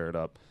then you tear it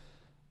up,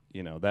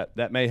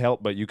 that may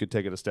help, but you could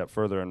take it a step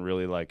further and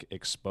really like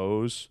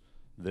expose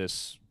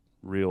this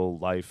real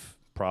life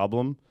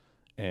problem.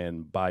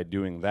 And by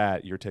doing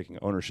that, you're taking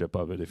ownership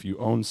of it. If you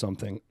own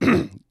something,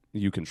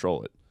 you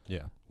control it.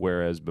 Yeah.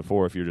 Whereas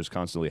before, if you're just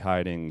constantly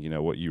hiding,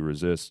 what you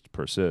resist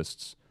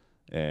persists,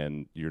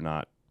 and you're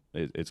not,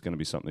 it's going to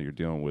be something that you're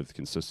dealing with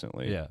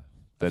consistently. Yeah.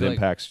 That feel like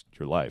impacts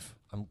your life.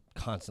 I'm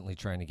constantly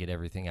trying to get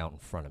everything out in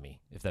front of me,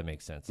 if that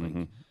makes sense. Like,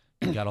 Mhm.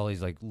 you got all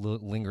these like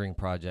lingering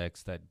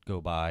projects that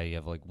go by. You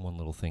have like one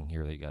little thing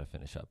here that you got to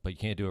finish up, but you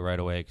can't do it right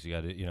away because you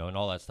got to, and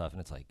all that stuff.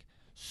 And it's like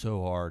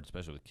so hard,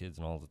 especially with kids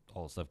and all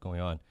the stuff going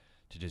on,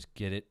 to just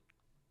get it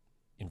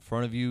in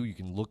front of you. You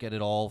can look at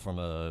it all from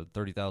a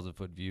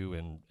 30,000-foot view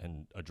and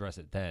address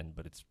it then,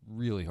 but it's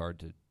really hard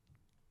to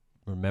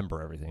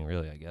remember everything,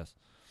 really, I guess.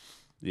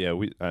 Yeah,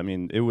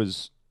 it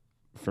was,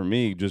 for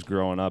me, just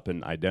growing up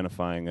and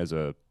identifying as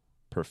a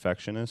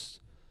perfectionist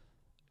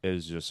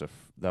is just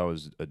that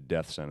was a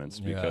death sentence,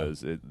 Yeah.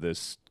 because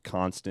this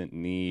constant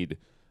need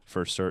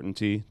for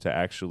certainty to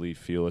actually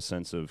feel a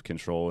sense of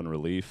control and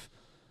relief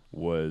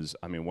was,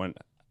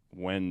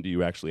 when do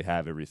you actually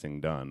have everything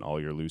done, all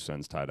your loose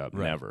ends tied up?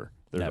 Right. Never.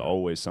 There's Never.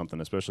 always something,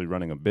 especially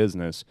running a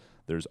business,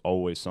 there's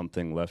always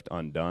something left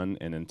undone.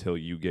 And until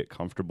you get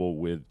comfortable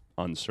with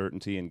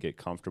uncertainty and get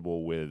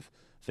comfortable with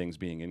things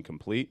being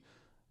incomplete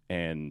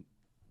and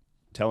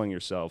telling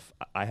yourself,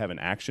 I have an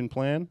action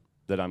plan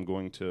that I'm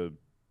going to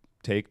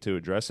take to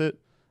address it,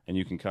 and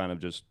you can kind of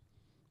just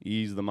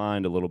ease the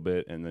mind a little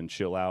bit and then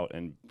chill out.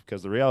 And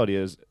because the reality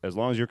is, as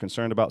long as you're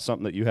concerned about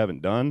something that you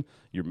haven't done,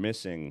 you're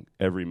missing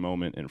every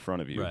moment in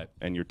front of you. Right.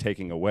 And you're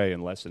taking away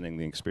and lessening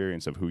the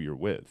experience of who you're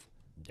with,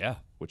 Yeah.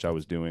 which I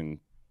was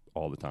doing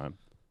all the time.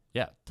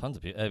 Yeah, tons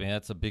of people.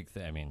 That's a big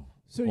thing.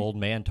 So old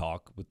man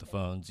talk with the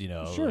phones,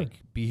 Sure.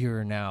 like be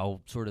here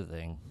now sort of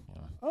thing.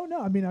 Yeah. Oh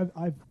no, I mean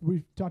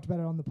we've talked about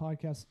it on the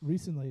podcast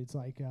recently. It's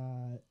like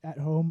at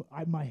home,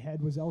 my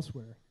head was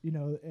elsewhere.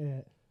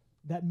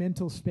 That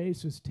mental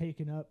space was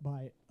taken up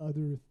by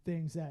other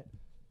things that,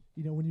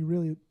 when you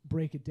really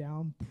break it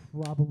down,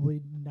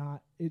 probably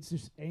not. It's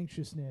just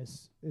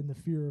anxiousness and the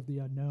fear of the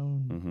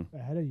unknown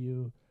ahead of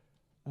you.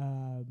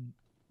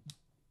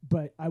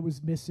 But I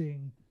was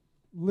missing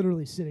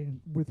literally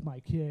sitting with my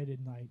kid, and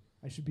like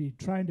I should be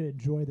trying to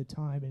enjoy the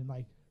time and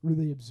like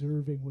really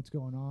observing what's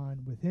going on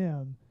with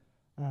him,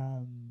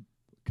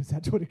 because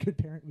that's what a good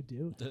parent would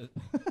do.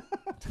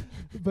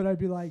 But I'd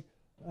be like,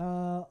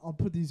 I'll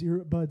put these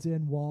earbuds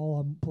in while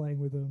I'm playing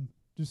with him,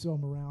 just so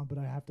I'm around. But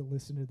I have to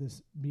listen to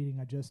this meeting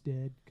I just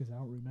did because I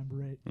don't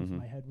remember it, because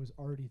my head was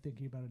already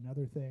thinking about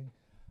another thing.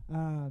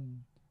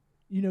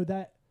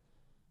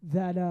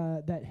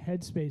 That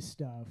headspace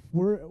stuff.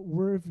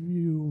 Where have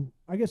you?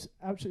 I guess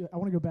actually I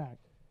want to go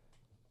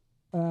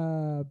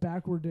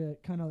backward to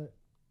kind of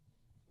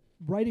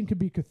writing could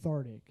be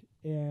cathartic,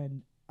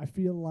 and I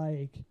feel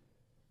like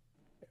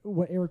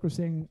what Eric was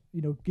saying,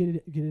 get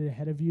it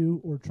ahead of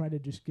you or try to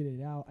just get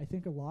it out. I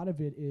think a lot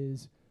of it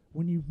is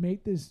when you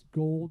make this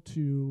goal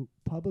to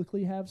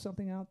publicly have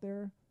something out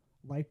there,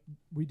 like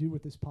we do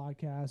with this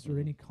podcast or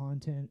any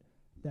content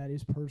that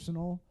is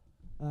personal.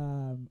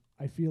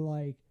 I feel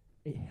like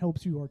it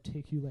helps you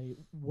articulate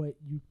what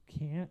you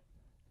can't,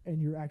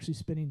 and you're actually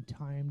spending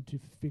time to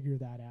figure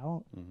that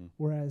out.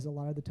 Whereas a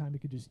lot of the time it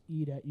could just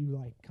eat at you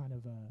like kind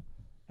of a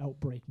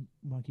outbreak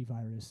monkey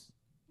virus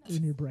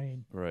in your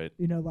brain. Right.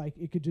 Like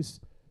it could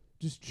just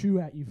chew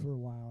at you for a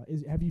while.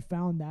 Have you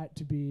found that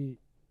to be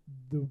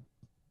the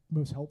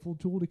most helpful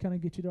tool to kind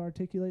of get you to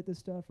articulate this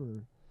stuff,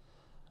 or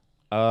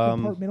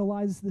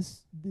compartmentalize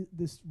this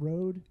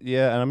road?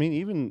 Yeah, and I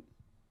mean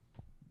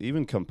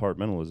even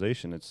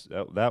compartmentalization.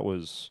 That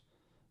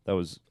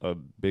was a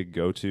big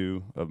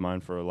go-to of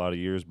mine for a lot of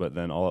years, but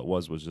then all it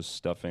was just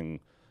stuffing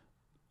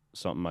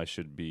something I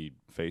should be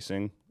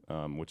facing,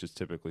 which is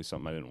typically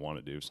something I didn't want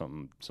to do,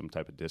 some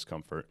type of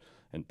discomfort,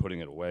 and putting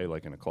it away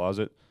like in a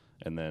closet,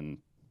 and then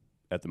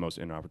at the most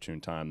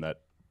inopportune time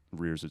that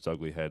rears its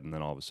ugly head, and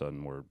then all of a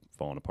sudden we're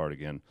falling apart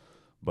again.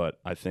 But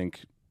I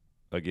think,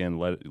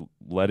 again,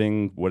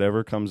 letting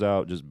whatever comes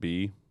out just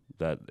be,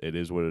 that it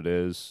is what it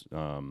is.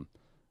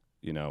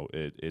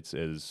 It's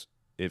as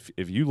if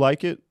you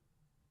like it,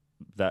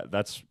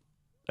 that's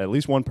at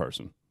least one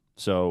person.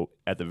 So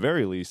at the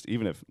very least,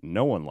 even if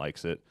no one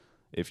likes it,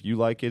 if you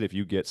like it, if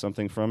you get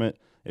something from it,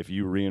 if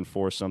you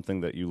reinforce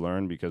something that you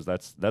learn, because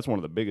that's one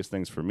of the biggest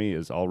things for me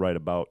is I'll write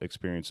about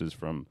experiences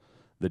from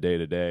the day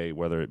to day,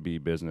 whether it be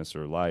business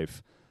or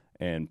life,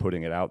 and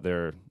putting it out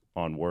there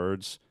on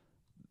words.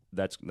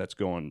 That's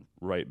going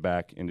right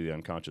back into the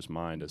unconscious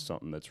mind as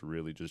something that's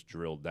really just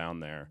drilled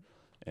down there.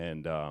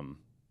 And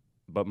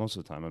but most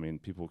of the time, I mean,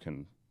 people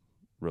can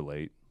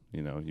relate.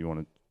 You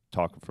want to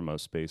talk from a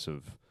space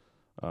of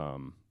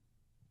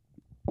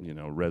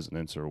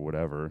resonance or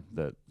whatever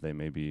that they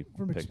may be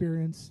from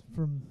experience,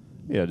 from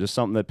just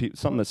something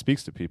that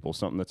speaks to people,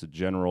 something that's a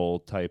general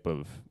type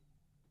of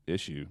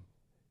issue.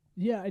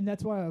 Yeah, and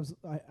that's why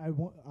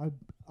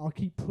I'll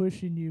keep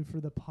pushing you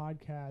for the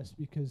podcast,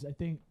 because I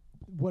think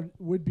what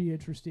would be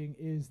interesting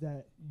is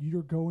that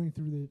you're going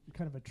through the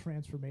kind of a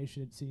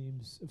transformation, it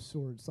seems, of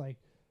sorts. Like,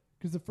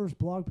 because the first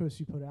blog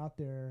post you put out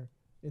there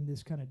in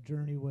this kind of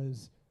journey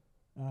was,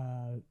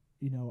 I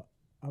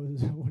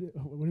was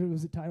what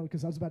was it titled?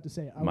 Because I was about to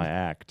say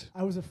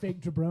I was a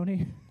fake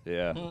jabroni.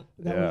 Yeah,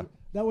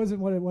 that wasn't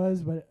what it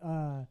was, but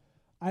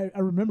I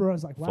remember I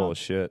was like, wow, full of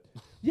shit.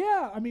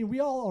 Yeah, I mean, we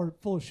all are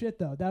full of shit,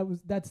 though.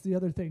 That's the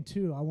other thing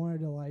too. I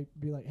wanted to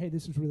be like, hey,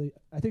 this is really.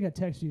 I think I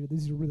texted you,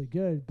 these are really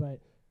good, but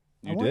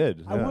I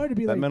wanted to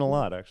be that meant a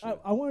lot, actually.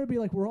 I wanted to be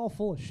like, we're all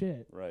full of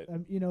shit, right?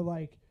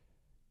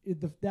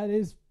 That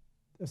is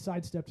a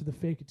sidestep to the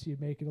fake it till you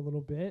make it a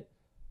little bit.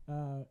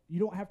 You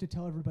don't have to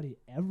tell everybody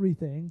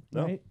everything,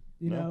 no. right?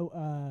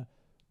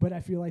 But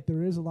I feel like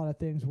there is a lot of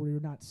things where you're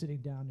not sitting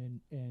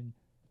down and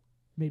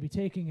maybe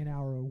taking an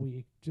hour a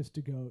week just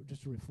to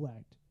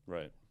reflect.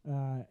 Right.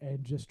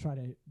 And just try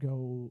to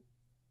go,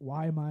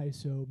 why am I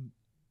so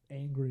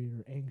angry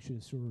or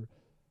anxious or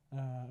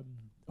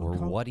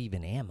what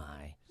even am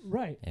I?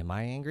 Right. Am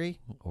I angry,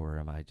 or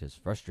am I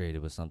just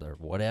frustrated with something or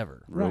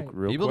whatever? Right.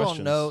 Real people questions.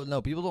 don't know.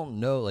 No, people don't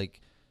know.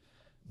 Like,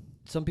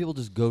 some people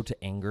just go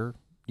to anger,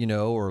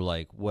 or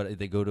like what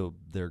they go to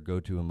their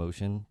go-to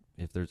emotion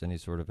if there's any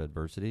sort of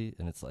adversity,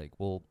 and it's like,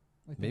 well,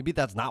 maybe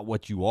that's not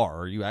what you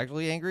are. Are you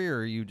actually angry, or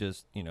are you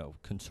just,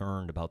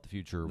 concerned about the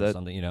future or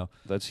something,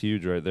 That's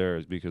huge right there,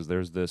 is because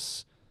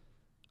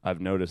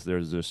I've noticed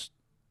there's this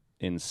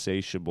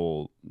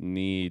insatiable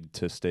need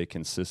to stay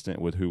consistent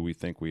with who we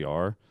think we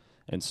are.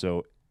 And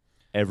so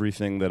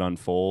everything that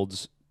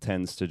unfolds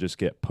tends to just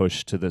get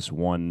pushed to this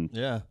one,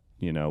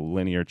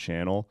 linear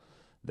channel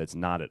that's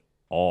not at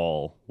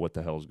all what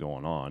the hell's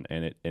going on.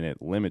 And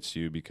it limits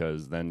you,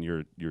 because then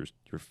you're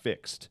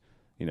fixed.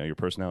 Your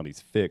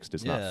personality's fixed.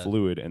 It's not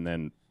fluid. And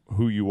then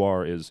who you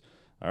are is,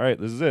 all right,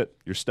 this is it.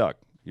 You're stuck.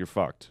 you're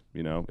fucked.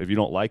 You know, if you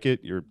don't like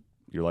it, your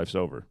life's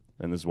over.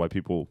 And this is why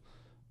people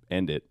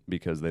end it,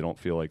 because they don't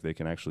feel like they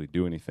can actually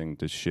do anything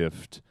to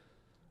shift,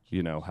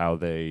 you know, how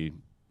they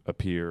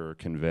appear or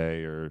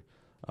convey or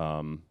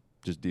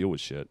just deal with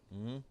shit.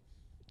 Mm-hmm.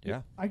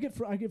 Yeah. I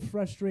get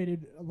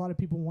frustrated. A lot of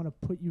people want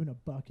to put you in a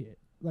bucket,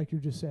 like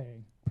you're just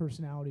saying,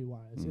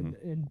 personality-wise,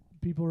 and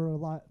people are a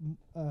lot.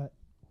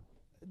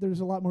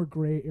 There's a lot more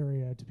gray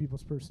area to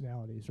people's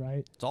personalities,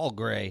 right? It's all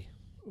gray.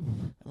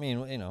 I mean,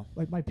 you know.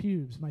 Like my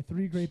pubes, my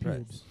 3 gray Right.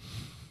 pubes.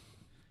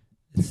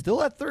 It's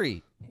still at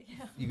 3.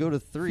 You go to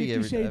 3 50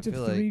 every time. I shades of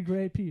feel 3 like.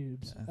 gray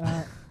pubes.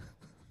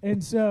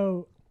 And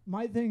so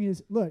my thing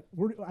is, look,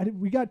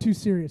 we got too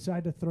serious, so I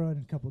had to throw in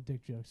a couple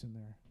dick jokes in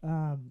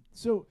there.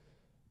 So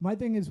my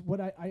thing is, what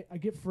I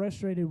get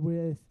frustrated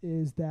with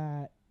is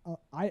that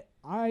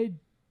I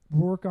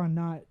work on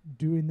not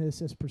doing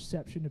this as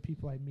perception to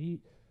people I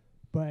meet,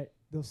 but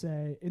they'll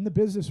say, in the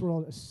business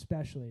world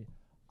especially,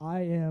 I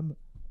am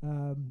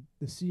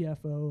the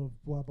CFO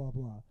of blah, blah,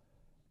 blah.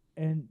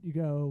 And you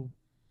go,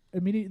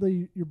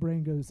 immediately your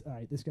brain goes, all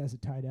right, this guy's a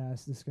tight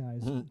ass, this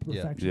guy's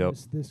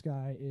perfectionist, this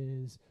guy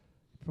is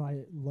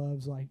probably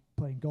loves like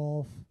playing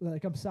golf.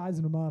 Like I'm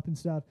sizing him up and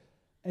stuff.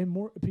 And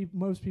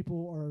most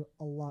people are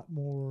a lot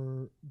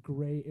more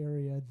gray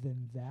area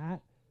than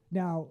that.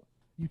 Now,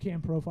 you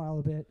can profile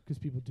a bit because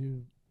people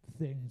do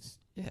things.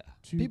 Yeah.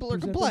 to People are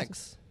present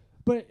complex.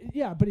 But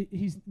yeah, but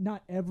he's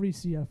not every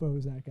CFO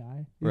is that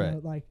guy. You Right.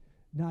 know, like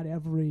not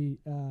every.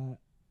 Trying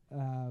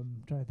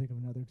to think of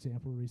another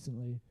example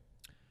recently.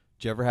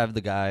 Do you ever have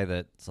the guy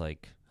that's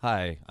like,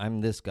 "Hi,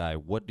 I'm this guy.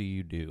 What do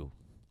you do?"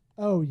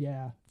 Oh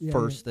yeah.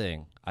 First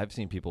thing, I've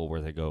seen people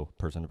where they go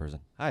person to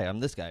person. "Hi, I'm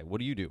this guy. What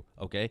do you do?"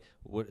 Okay,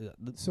 what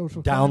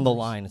Social down the climbers.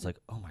 line? It's like,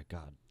 oh my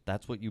god,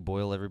 that's what you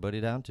boil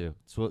everybody down to.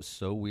 It's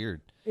so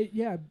weird.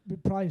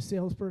 Probably a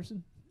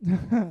salesperson,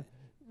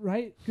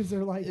 right? Because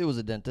they're like, It was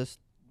a dentist,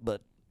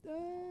 but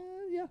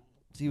yeah,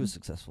 he was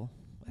successful,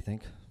 I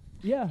think.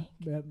 yeah.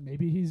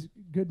 Maybe he's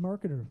good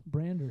marketer,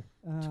 brander.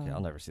 Okay,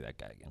 I'll never see that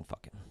guy again.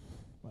 Fucking.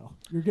 Well,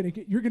 you're gonna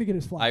get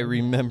his flag. I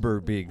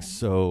remember being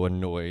so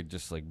annoyed,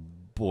 just like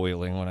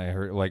boiling when I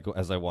heard, like,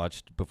 as I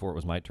watched before it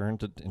was my turn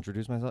to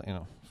introduce myself. You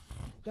know.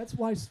 That's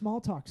why small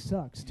talk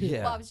sucks too.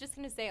 Yeah. Well, I was just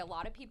going to say a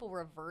lot of people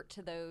revert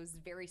to those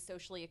very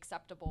socially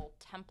acceptable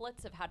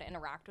templates of how to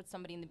interact with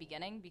somebody in the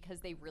beginning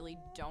because they really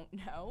don't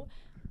know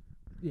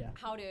Yeah.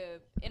 how to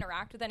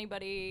interact with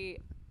anybody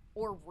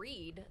or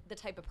read the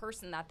type of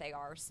person that they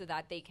are so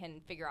that they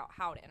can figure out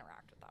how to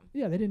interact with them.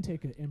 Yeah, they didn't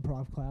take an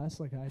improv class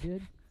like I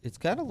did. It's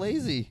kind of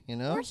lazy, you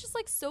know. Or it's just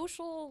like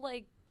social,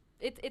 like,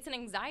 it's an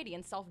anxiety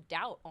and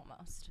self-doubt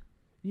almost.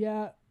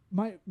 Yeah,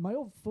 my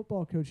old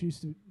football coach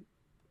used to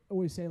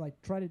always say, like,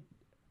 try to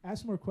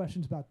ask more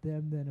questions about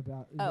them than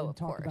about Oh, than of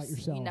talk course. about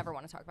yourself. You never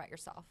want to talk about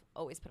yourself.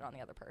 Always put it on the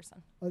other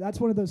person. That's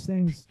one of those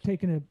things,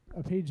 taking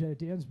a page out of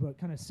Dan's book,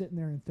 kind of sitting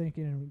there and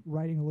thinking and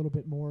writing a little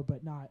bit more,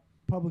 but not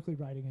publicly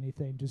writing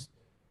anything. Just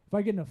if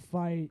I get in a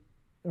fight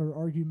or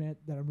argument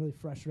that I'm really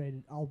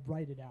frustrated, I'll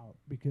write it out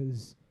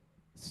because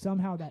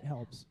somehow that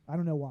helps. I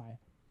don't know why.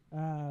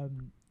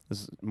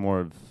 This is more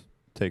of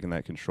taking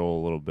that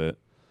control a little bit,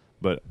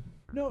 but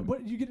No,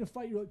 but you get in a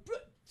fight, you're like,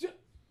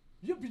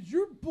 yeah, but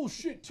you're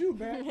bullshit too,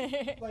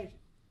 man. Like,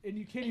 and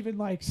you can't even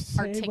like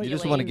say what You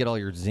just want to get all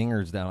your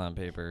zingers down on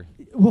paper.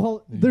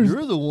 Well,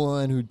 You're the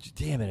one who.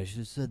 Damn it! I should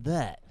have said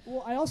that.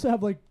 Well, I also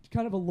have like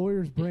kind of a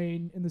lawyer's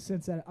brain in the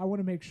sense that I want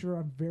to make sure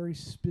I'm very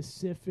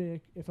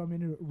specific if I'm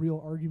in a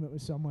real argument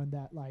with someone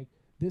that like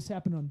this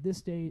happened on this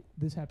date,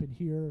 this happened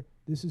here,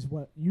 this is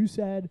what you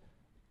said.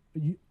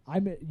 You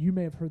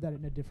may have heard that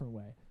in a different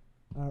way,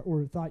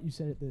 or thought you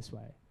said it this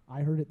way.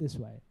 I heard it this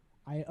way.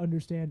 I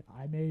understand.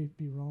 I may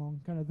be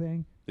wrong, kind of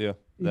thing. yeah,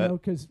 You know,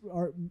 because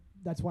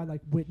that's why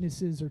like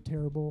witnesses are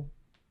terrible.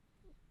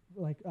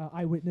 Like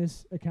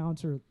eyewitness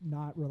accounts are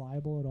not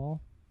reliable at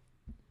all.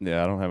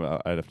 yeah. I don't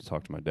have. I'd have to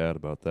talk to my dad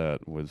about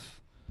that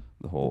with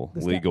the whole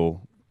This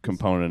legal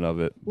component of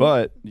it.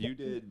 Well, But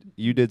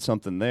you did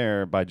something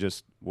there by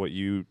just what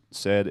you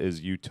said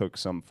is you took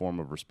some form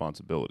of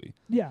responsibility,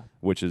 Yeah.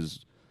 which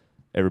is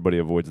everybody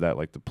avoids that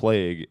like the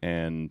plague,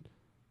 and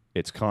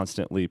it's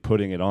constantly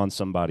putting it on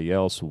somebody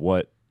else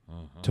what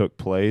took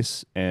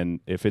place. And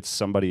if it's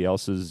somebody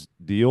else's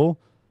deal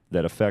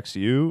that affects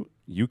you,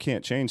 you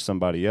can't change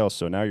somebody else.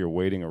 So now you're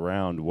waiting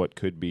around what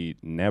could be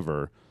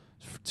never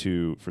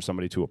for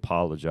somebody to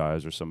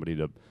apologize or somebody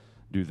to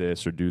do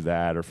this or do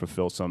that or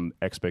fulfill some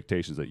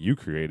expectations that you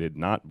created,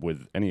 not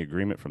with any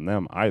agreement from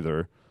them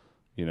either,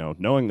 you know,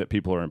 knowing that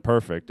people are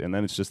imperfect. And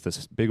then it's just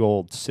this big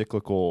old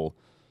cyclical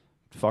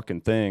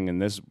fucking thing.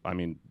 And this, I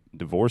mean,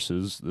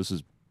 divorces, this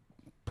is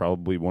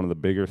probably one of the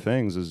bigger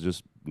things is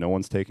just no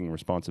one's taking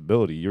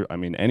responsibility.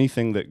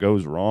 Anything that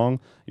goes wrong,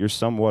 you're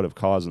somewhat of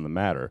cause in the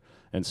matter.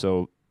 And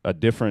so a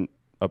different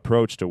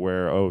approach to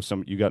where,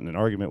 you got in an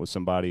argument with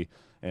somebody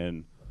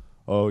and,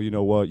 oh, you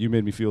know what, you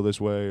made me feel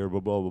this way or blah,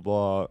 blah, blah,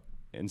 blah.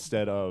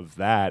 Instead of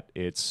that,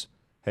 it's,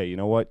 hey, you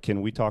know what,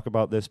 can we talk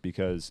about this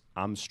because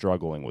I'm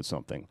struggling with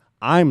something.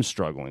 I'm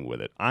struggling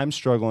with it. I'm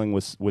struggling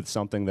with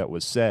something that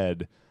was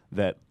said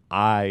that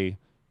I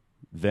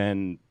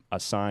then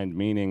assigned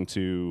meaning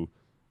to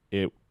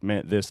it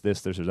meant this,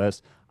 or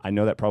this. I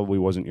know that probably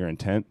wasn't your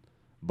intent,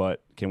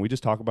 but can we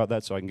just talk about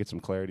that so I can get some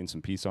clarity and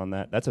some peace on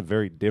that? That's a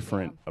very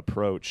different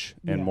approach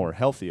and Yeah. more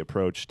healthy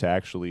approach to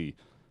actually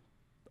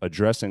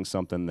addressing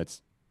something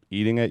that's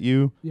eating at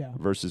you Yeah.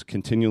 versus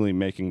continually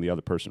making the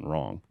other person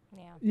wrong.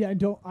 Yeah. Yeah,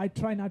 and I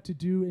try not to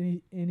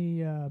do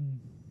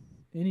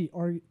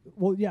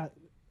well, yeah,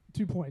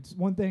 2 points.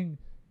 One thing,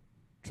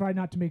 try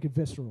not to make it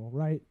visceral,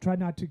 right? Try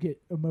not to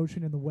get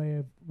emotion in the way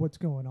of what's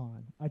going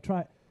on. I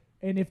try,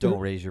 and if Don't there-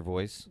 raise your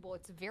voice. Well,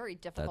 it's very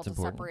difficult That's to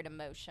important. separate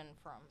emotion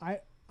from I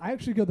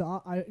actually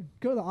go I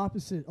go the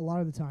opposite a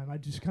lot of the time. I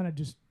just kind of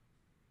just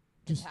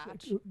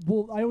Detach.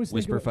 well, I always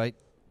Whisper think fight.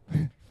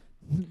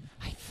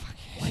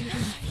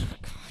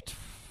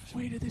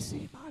 wait till they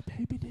see my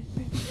baby did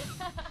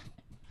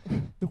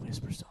baby. The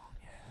whisper song,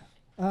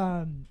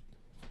 yeah.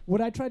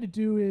 What I try to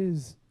do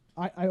is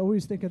I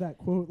always think of that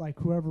quote, like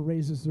whoever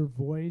raises their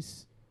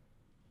voice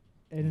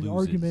in an Loses.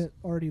 argument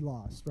already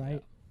lost,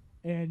 right?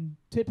 And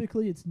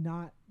typically it's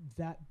not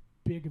that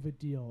big of a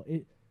deal.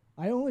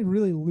 I only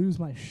really lose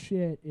my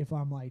shit if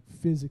I'm like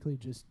physically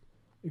just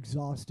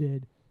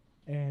exhausted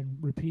and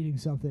repeating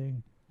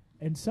something.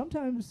 And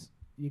sometimes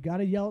you got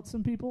to yell at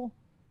some people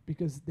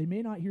because they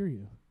may not hear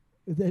you.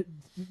 That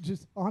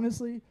just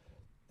honestly,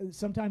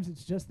 sometimes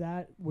it's just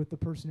that with the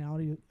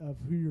personality of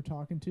who you're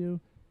talking to.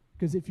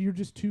 Because if you're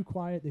just too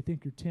quiet, they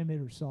think you're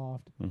timid or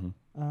soft.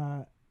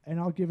 And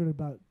I'll give it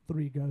about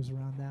 3 goes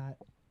around that.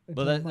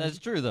 Well, until I'm like, that's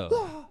true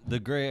though. The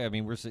gray. I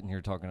mean, we're sitting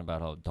here talking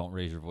about how don't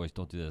raise your voice,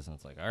 don't do this, and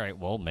it's like, all right,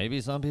 well,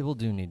 maybe some people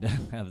do need to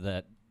have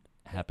that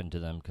happen to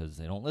them because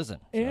they don't listen.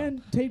 So.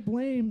 And take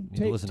blame. Need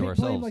to Take listen to blame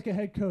ourselves. like a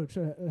head coach,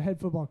 a head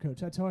football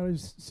coach. That's how I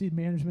always see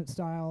management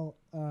style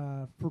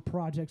for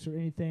projects or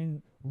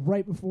anything.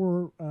 Right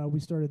before we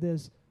started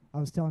this, I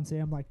was telling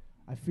Sam, like,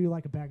 I feel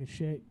like a bag of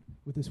shit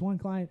with this one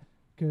client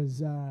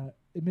because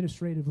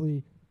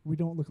administratively we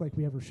don't look like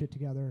we have our shit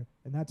together,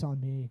 and that's on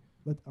me.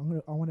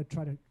 I want to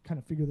try to kind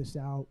of figure this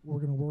out. We're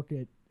going to work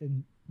it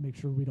and make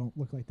sure we don't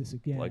look like this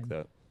again. Like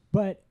that.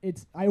 But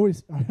I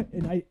always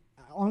and I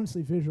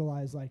honestly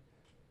visualize like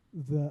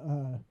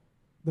the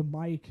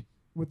mic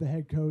with the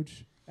head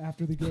coach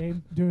after the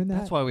game doing that.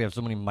 That's why we have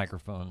so many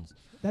microphones.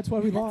 That's why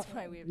we That's lost.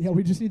 why we have Yeah,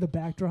 we just need the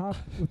backdrop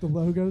with the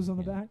logos on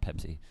the Yeah, back.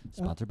 Pepsi,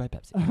 sponsored by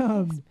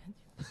Pepsi.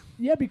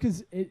 Yeah,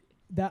 because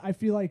that I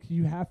feel like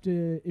you have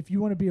to, if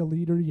you want to be a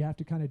leader, you have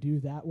to kind of do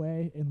that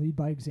way and lead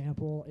by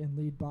example and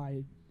lead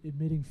by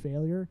admitting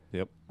failure.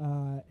 Yep.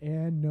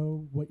 And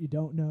know what you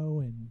don't know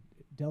and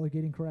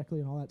delegating correctly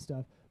and all that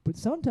stuff. But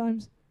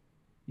sometimes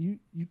you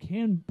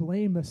can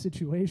blame a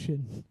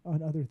situation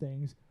on other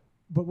things.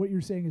 But what you're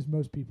saying is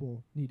most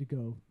people need to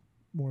go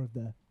more of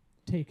the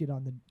take it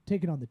on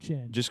the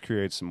chin. Just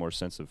creates some more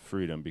sense of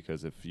freedom,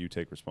 because if you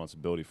take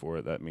responsibility for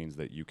it, that means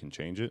that you can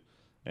change it,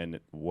 and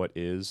what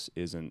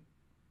isn't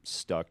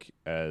stuck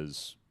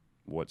as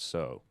what's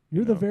so.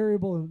 You're you the know?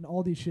 variable in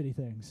all these shitty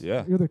things.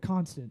 Yeah. You're the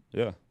constant.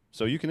 Yeah.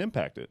 So you can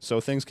impact it.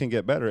 So things can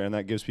get better, and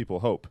that gives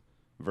people hope.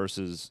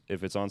 Versus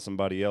if it's on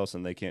somebody else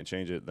and they can't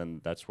change it,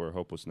 then that's where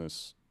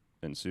hopelessness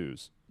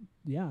ensues.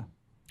 Yeah.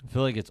 I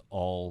feel like it's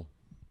all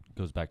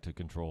goes back to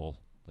control.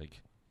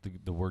 Like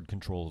the word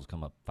control has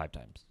come up 5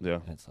 times. Yeah.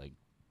 And it's like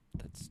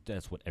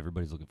that's what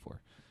everybody's looking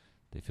for.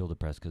 They feel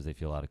depressed because they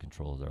feel out of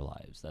control of their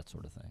lives, that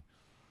sort of thing.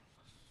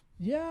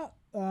 Yeah.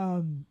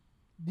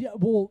 Yeah.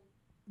 Well,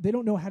 they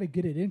don't know how to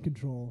get it in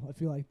control. I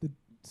feel like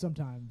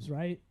sometimes,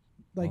 right?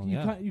 Like Well, you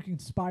yeah. you can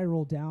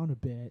spiral down a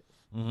bit.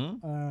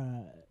 Mm-hmm.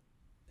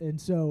 And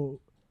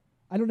so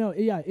I don't know.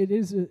 Yeah,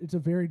 it's a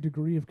very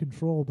degree of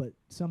control, but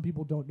some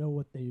people don't know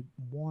what they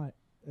want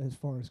as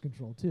far as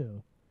control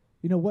too.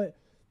 You know what?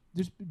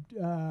 Just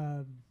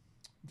I'm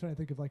trying to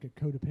think of like a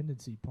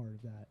codependency part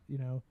of that. You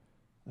know.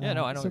 Yeah,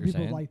 no, I know what some you're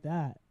people saying. like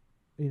that.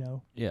 You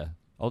know, Yeah.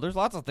 Oh, there's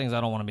lots of things I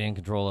don't want to be in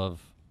control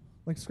of.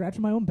 like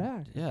scratching my own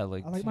back. Yeah,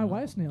 like I like you my know,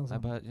 wife's nails. I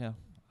bought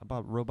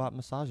robot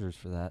massagers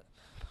for that.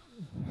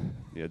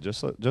 Yeah,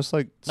 just like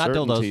Not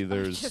certainty,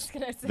 dildos. Just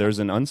gonna say. there's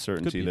an Could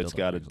uncertainty be that's dildo,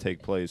 got to actually.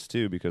 take place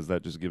too, because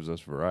that just gives us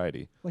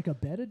variety. Like a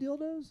bed of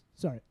dildos?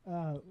 Sorry.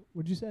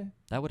 What'd you say?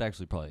 That would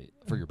actually probably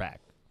for your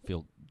back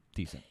feel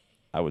decent.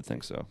 I would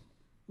think so.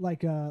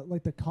 Like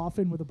the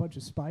coffin with a bunch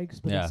of spikes,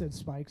 but Yeah. it said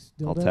spikes.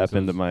 I'll Dildos. tap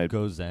into my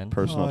Go Zen.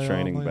 personal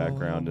training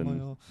background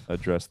and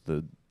address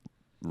the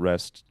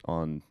rest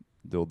on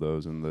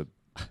dildos and the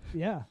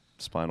Yeah.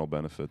 spinal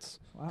benefits.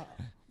 Wow.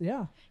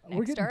 Yeah. We're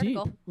Next getting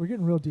article. deep. We're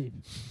getting real deep.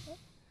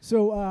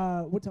 So,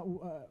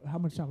 how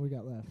much time we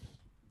got left?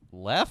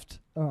 Left?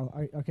 Oh,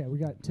 okay. We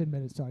got 10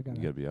 minutes till I got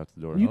You got to be out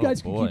the door. You Oh,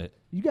 guys can boy.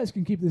 you guys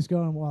can keep this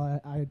going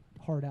while I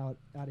hard out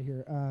of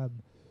here.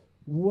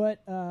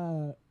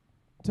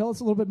 Tell us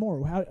a little bit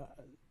more. How?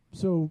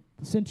 So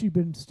since you've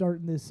been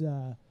starting this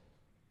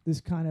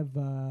kind of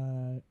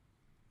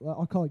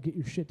I'll call it get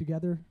your shit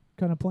together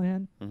kind of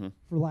plan, Mm-hmm.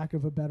 for lack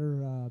of a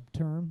better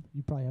term.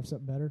 You probably have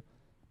something better.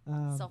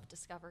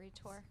 Self-discovery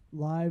tour.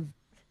 Live.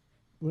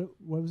 What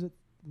was it?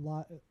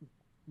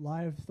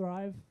 Live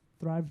Thrive.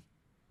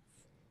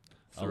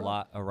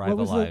 Arrive what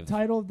was Alive. the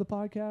title of the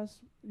podcast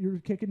you were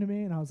kicking to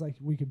me? And I was like,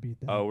 we can beat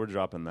that. Oh, we're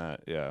dropping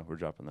that. Yeah, we're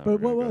dropping that. But We're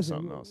gonna what go was it?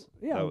 something else.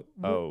 Yeah.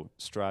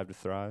 Strive to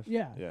Thrive.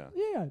 Yeah.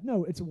 Yeah.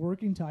 No, it's a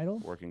working title.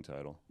 Working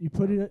title. You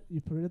put it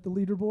at the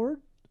leaderboard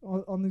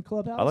on the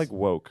clubhouse. I like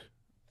woke.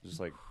 Just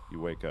like you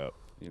wake up,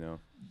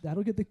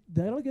 that'll get the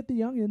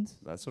youngins.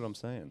 That's what I'm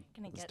saying.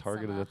 Gonna It's get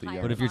targeted some, at the higher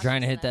young. But if you're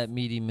trying to hit that consciousness.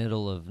 meaty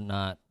middle of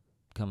not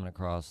coming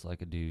across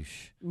like a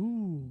douche,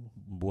 Ooh.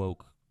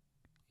 woke,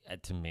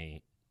 to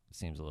me,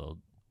 seems a little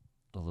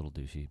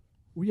douchey.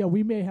 Well, yeah,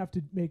 we may have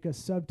to make a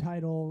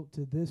subtitle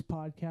to this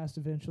podcast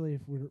eventually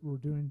if we're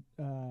doing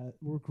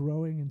we're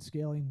growing and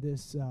scaling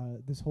this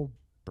whole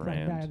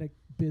Brand. pragmatic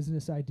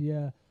business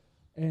idea,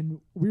 and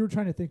we were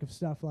trying to think of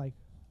stuff like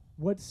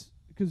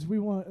because we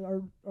want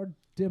our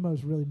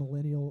demo's really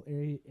millennial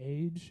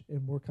age,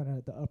 and we're kind of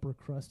at the upper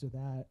crust of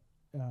that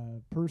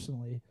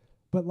personally,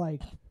 but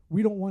like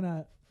we don't want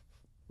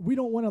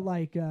to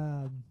like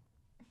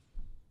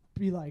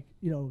be like,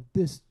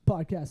 this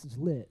podcast is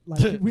lit.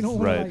 Like we don't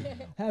want Right. to like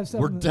have We're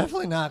something.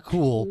 definitely not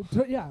cool.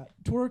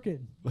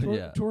 Twerking,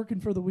 Yeah.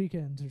 twerking for the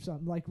weekends or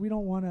something. Like we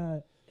don't want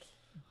to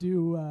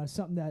do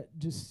something that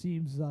just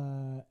seems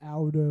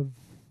out of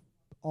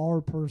our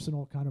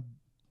personal kind of.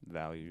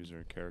 Values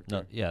or character.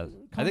 No, yeah,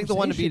 I think the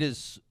one to beat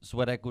is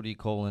Sweat Equity,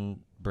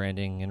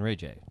 branding, and Ray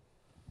J.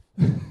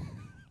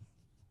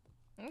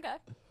 Okay.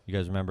 You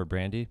guys remember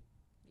Brandy?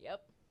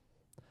 Yep.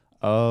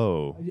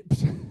 Oh,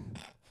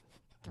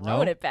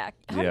 Throwing it back.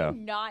 How Yeah. do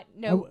you not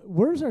know?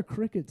 Where's our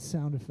cricket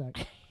sound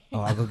effect? Oh,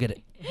 I'll go get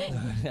it.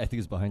 I think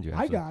it's behind you.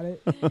 I Actually. got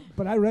it,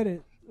 but I read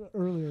it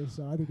earlier,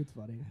 so I think it's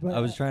funny. But I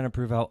was trying to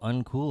prove how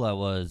uncool I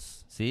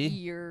was. See?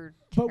 You're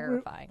but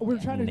terrifying. we're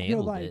Yeah. trying to go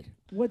Nailed like it.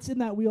 what's in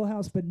that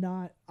wheelhouse, but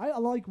not. I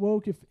like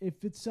woke if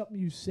it's something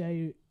you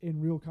say in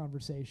real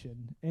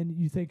conversation and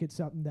you think it's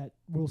something that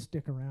will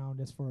stick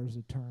around as far as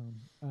a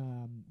term.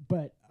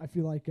 But I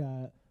feel like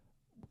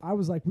I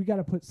was like, we got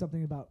to put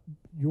something about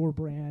your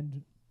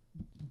brand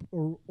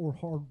or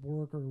hard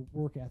work or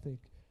work ethic,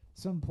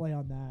 some play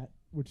on that,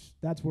 which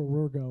that's where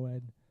we're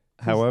going.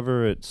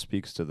 however, it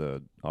speaks to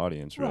the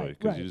audience really, Right,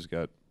 because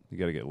right. you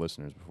got to get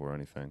listeners before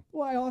anything.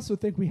 Well, I also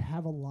think we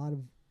have a lot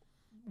of.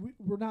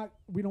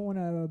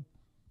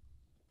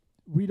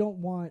 We don't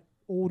want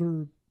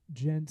older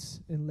gents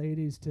and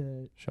ladies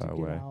to Shy get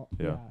away. out.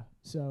 Yeah.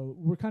 So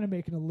we're kind of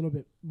making it a little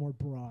bit more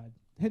broad.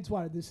 Hence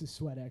why this is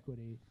Sweat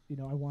Equity.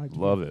 I wanted to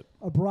Love be it.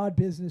 a broad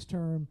business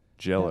term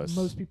Jealous.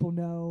 that most people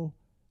know,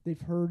 they've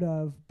heard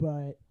of,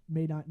 but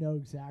may not know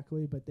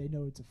exactly, but they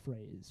know it's a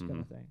phrase kind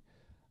of thing.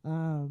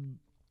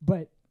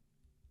 But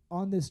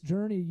on this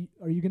journey,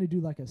 are you going to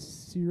do like a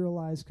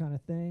serialized kind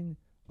of thing?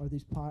 Are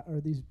these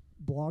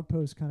blog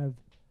posts kind of?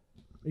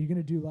 Are you going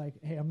to do like,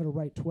 hey, I'm going to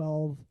write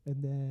 12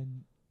 and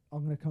then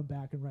I'm going to come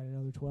back and write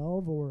another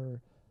 12, or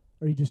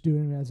are you just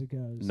doing it as it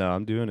goes? No,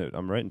 I'm doing it.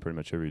 I'm writing pretty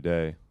much every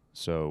day.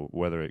 So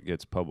whether it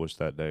gets published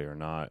that day or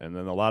not, and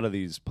then a lot of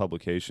these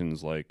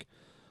publications, like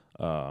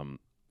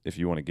if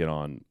you want to get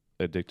on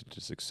Addicted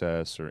to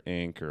Success or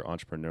Inc. or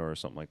Entrepreneur or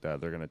something like that,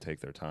 they're going to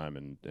take their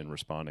time in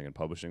responding and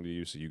publishing to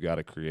you. So you got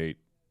to create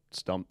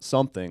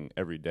something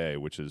every day,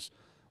 which is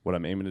what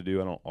I'm aiming to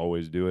do. I don't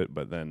always do it,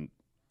 but then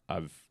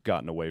I've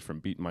gotten away from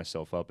beating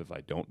myself up if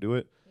I don't do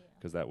it,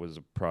 because that was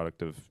a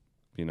product of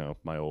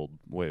my old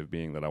way of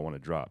being that I want to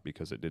drop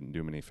because it didn't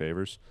do me any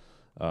favors.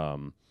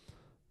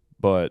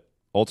 But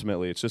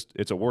ultimately,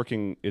 it's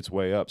working its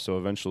way up. So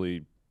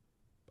eventually,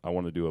 I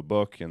want to do a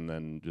book, and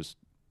then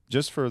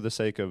just for the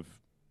sake of,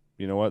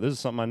 this is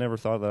something I never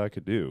thought that I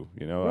could do.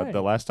 Right.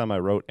 The last time I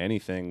wrote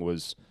anything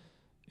was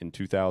in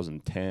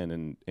 2010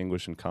 in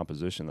English and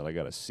composition that I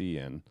got a C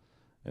in.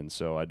 And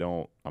so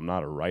I'm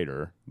not a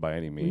writer by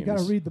any means. You got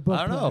to read the book.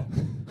 I don't know.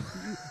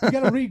 You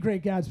got to read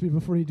Great Gatsby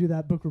before you do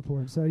that book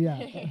report. So yeah.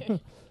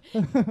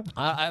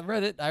 I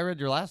read it. I read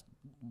your last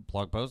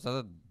blog post. I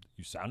thought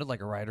you sounded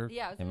like a writer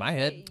Yeah, I was in gonna my say,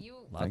 head. you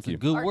Lots Thank of you.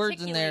 good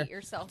words in there. articulate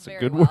yourself very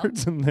Good well.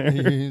 words in there.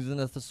 Using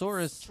a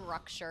thesaurus.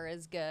 Structure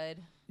is good.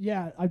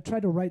 Yeah, I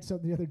tried to write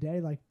something the other day,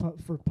 like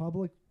for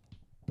public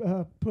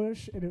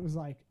push, and it was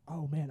like,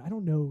 oh man, I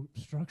don't know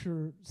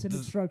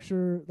sentence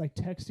structure. Like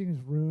texting has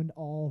ruined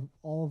all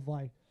of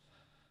like.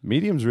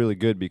 Medium's really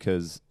good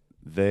because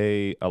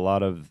a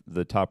lot of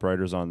the top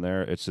writers on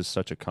there, it's just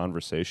such a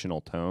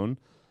conversational tone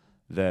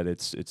that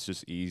it's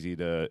just easy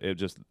to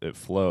it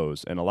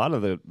flows. And a lot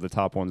of the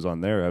top ones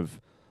on there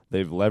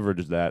they've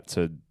leveraged that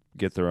to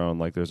get their own.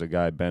 Like there's a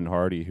guy, Ben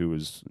Hardy, who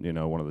was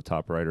one of the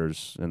top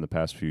writers in the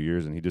past few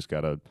years, and he just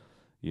got a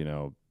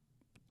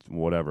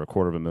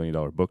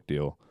 $250,000 book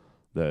deal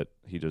that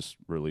he just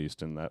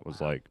released, and that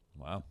was like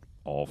Wow.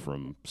 all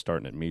from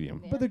starting at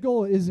Medium. But the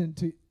goal isn't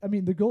to. I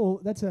mean, the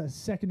goal that's a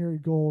secondary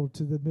goal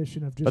to the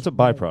mission of just. That's a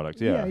writing. byproduct.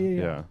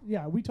 Yeah.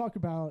 Yeah, we talk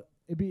about.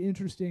 It'd be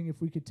interesting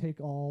if we could take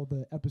all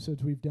the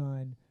episodes we've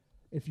done.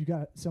 If you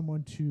got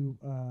someone to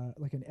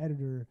like an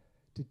editor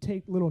to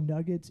take little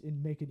nuggets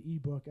and make an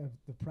ebook of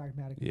the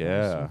pragmatic advice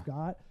Yeah. we've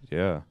got.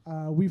 Yeah.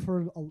 We've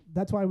heard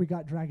that's why we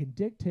got Dragon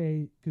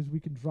Dictate, because we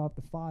can drop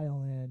the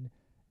file in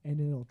and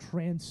it'll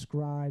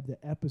transcribe the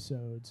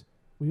episodes.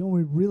 We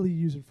only really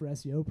use it for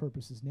SEO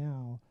purposes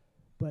now.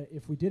 But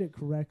if we did it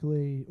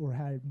correctly or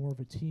had more of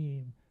a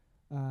team,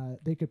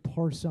 they could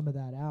parse some of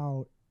that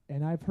out.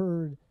 And I've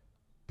heard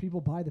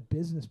people buy the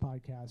business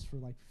podcast for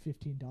like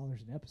 $15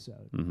 an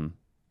episode. Mm-hmm.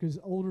 Because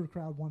older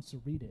crowd wants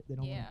to read it. They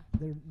don't. Yeah.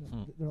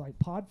 They're like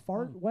pod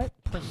fart what?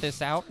 Print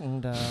this out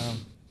and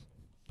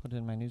put it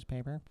in my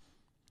newspaper.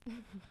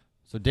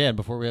 So Dan,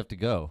 before we have to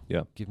go,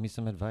 Yeah. give me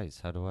some advice.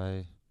 How do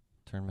I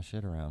turn my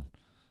shit around?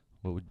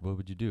 What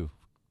would you do?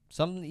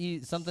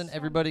 Something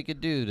everybody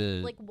could do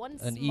to Like one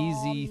an small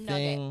easy nugget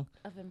thing.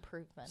 of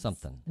improvement.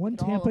 Something One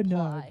Tampa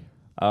nug.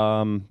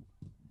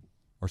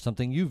 or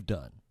something you've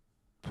done.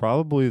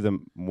 Probably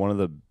one of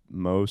the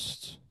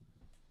most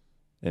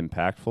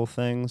impactful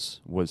things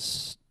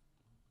was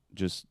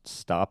just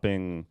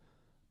stopping,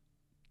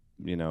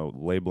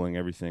 labeling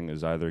everything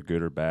as either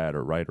good or bad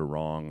or right or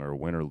wrong or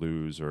win or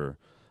lose or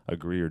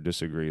agree or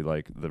disagree.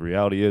 Like the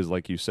reality is,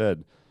 like you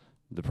said,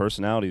 the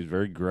personality is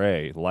very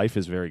gray. Life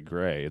is very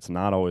gray. It's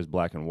not always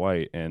black and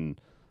white.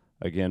 And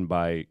again,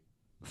 by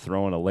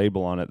throwing a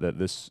label on it that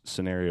this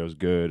scenario is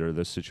good or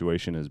this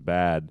situation is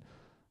bad,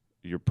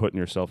 you're putting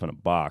yourself in a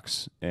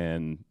box.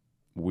 And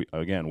we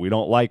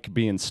don't like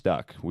being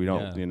stuck. We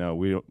don't, one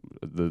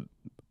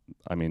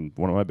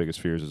of my biggest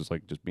fears is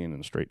like just being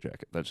in a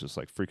straitjacket. That's just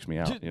like freaks me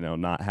out,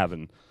 not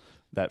having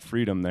that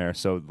freedom there.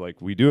 So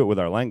like we do it with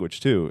our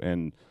language too.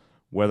 And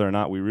whether or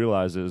not we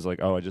realize it is like,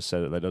 oh, I just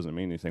said it, that doesn't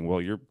mean anything.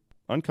 Well, your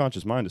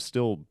unconscious mind is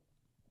still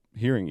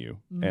hearing you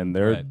and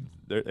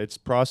it's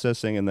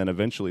processing. And then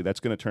eventually that's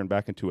going to turn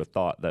back into a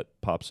thought that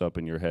pops up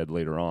in your head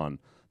later on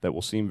that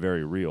will seem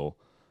very real.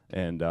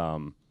 And,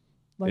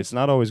 it's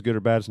not always good or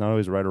bad. It's not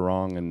always right or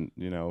wrong. And,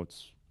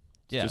 it's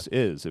just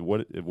is.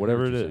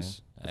 Whatever it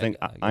is. I think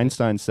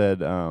Einstein said,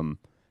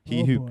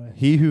 he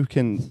who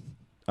can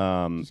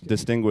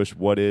distinguish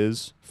what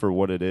is for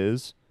what it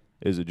is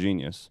a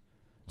genius.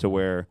 To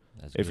where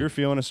if you're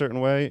feeling a certain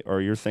way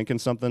or you're thinking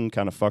something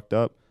kind of fucked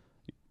up,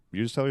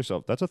 you just tell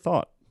yourself, that's a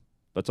thought.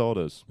 That's all it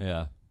is.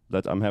 Yeah.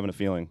 I'm having a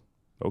feeling.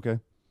 Okay.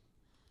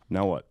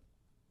 Now what?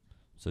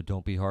 So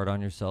don't be hard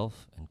on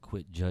yourself and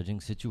quit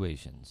judging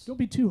situations. Don't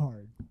be too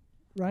hard,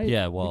 right?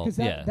 Yeah, well, because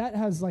that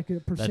has like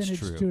a percentage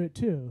true. to it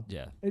too.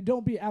 Yeah. And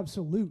don't be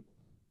absolute,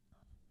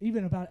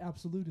 even about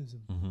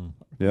absolutism. Mm-hmm.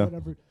 Yeah.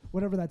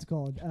 Whatever that's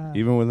called.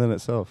 Even within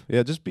itself.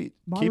 Yeah, just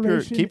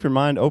keep your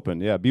mind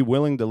open. Yeah, be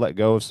willing to let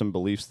go of some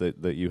beliefs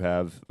that you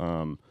have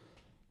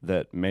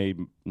that may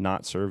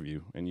not serve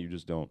you, and you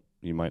just don't.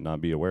 You might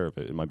not be aware of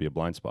it. It might be a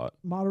blind spot.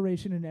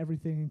 Moderation in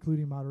everything,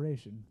 including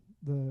moderation.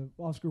 The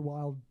Oscar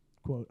Wilde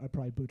quote I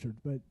probably butchered,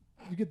 but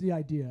you get the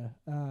idea.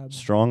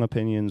 Strong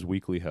opinions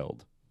weakly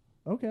held.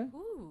 Okay.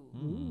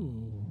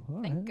 Ooh.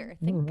 All Thinker. right.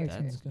 We'll write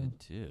That's some good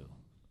too.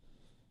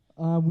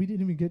 We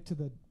didn't even get to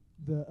the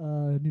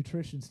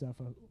nutrition stuff.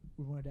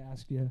 We wanted to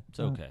ask you. It's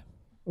okay.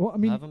 Well, I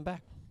mean, have them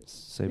back.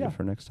 Save it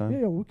for next time.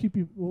 Yeah, we'll keep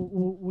you.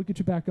 We'll get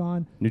you back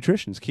on.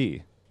 Nutrition's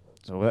key.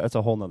 So that's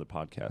a whole nother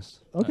podcast.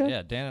 Okay.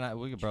 Yeah, Dan and I,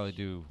 we could probably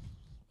do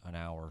an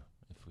hour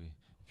if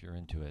you're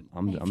into it.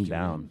 I'm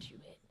down.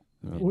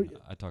 I mean,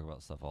 I talk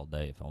about stuff all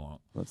day if I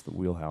want. That's the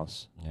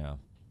wheelhouse. Yeah.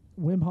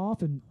 Wim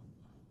Hof and.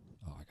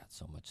 Oh, I got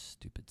so much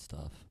stupid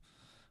stuff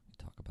to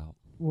talk about.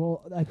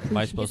 Well, Am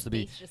I supposed to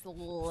be just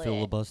lit.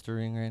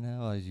 filibustering right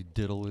now as you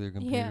diddle with your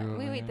computer? Yeah.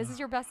 Wait. This is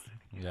your best.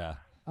 Yeah.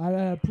 I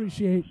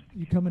appreciate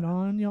you coming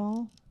on,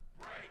 y'all.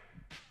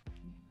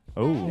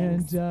 Oh.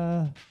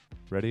 And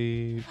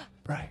ready,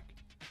 break.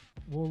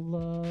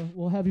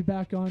 We'll have you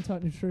back on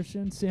Talk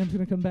Nutrition. Sam's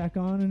gonna come back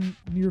on in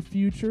near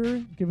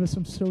future. Give us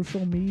some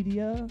social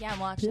media. Yeah,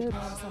 we'll actually tips.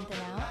 plan something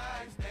out.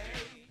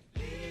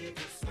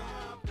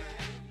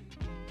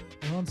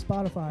 We're on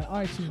Spotify,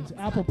 iTunes,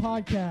 Apple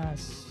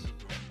Podcasts,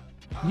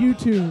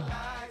 YouTube,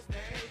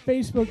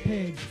 Facebook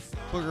page,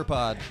 Booger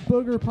Pod.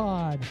 Booger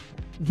Pod,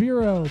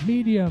 Vero,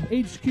 Medium,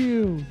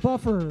 HQ,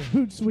 Buffer,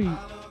 Hootsuite,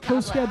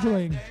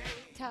 Co-scheduling,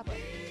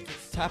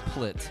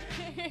 Taplet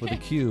with a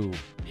Q.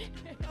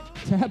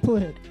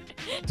 Taplet,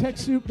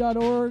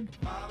 TechSoup.org,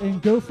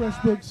 and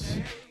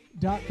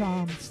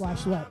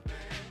GoFreshBooks.com/sweat.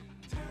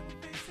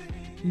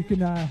 You can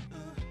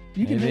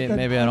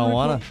Maybe I don't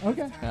wanna.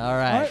 Okay. All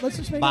right. Let's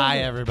just make it Bye,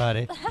 over.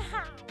 everybody.